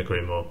 couldn't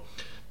agree more.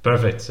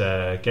 Perfect.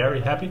 Gary,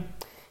 happy?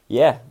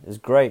 Yeah, it was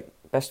great.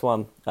 Best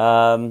one.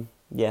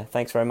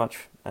 Thanks very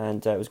much.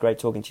 And it was great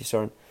talking to you,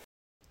 Søren.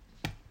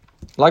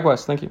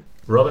 Likewise, thank you.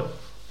 Robin?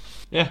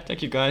 Yeah,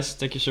 thank you, guys.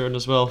 Thank you, Søren,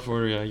 as well,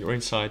 for your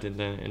insight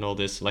in all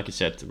this. Like you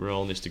said, we're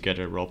all in this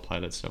together, we're all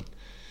pilots, so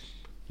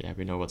yeah,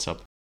 we know what's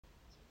up.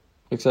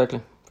 Exactly,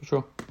 for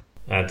sure.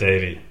 And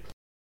Davey?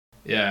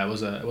 Yeah, it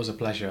was a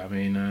pleasure. I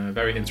mean,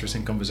 very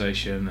interesting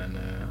conversation, and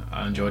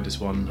I enjoyed this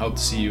one. Hope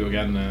to see you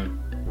again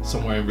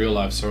somewhere in real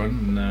life,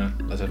 Søren,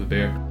 and let's have a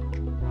beer.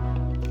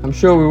 I'm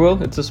sure we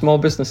will. It's a small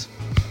business.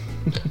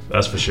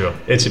 That's for sure.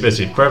 Itsy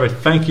bitsy.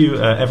 Perfect. Thank you,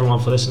 everyone,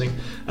 for listening.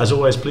 As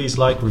always, please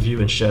like, review,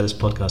 and share this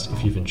podcast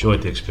if you've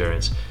enjoyed the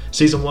experience.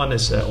 Season 1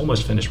 is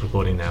almost finished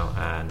recording now,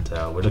 and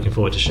we're looking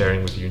forward to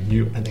sharing with you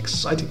new and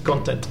exciting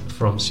content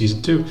from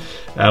Season 2.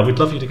 We'd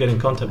love you to get in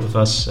contact with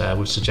us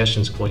with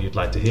suggestions of what you'd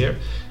like to hear.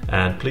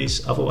 And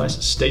please,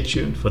 otherwise, stay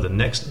tuned for the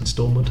next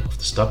installment of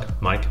the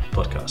Stuck Mic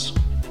podcast.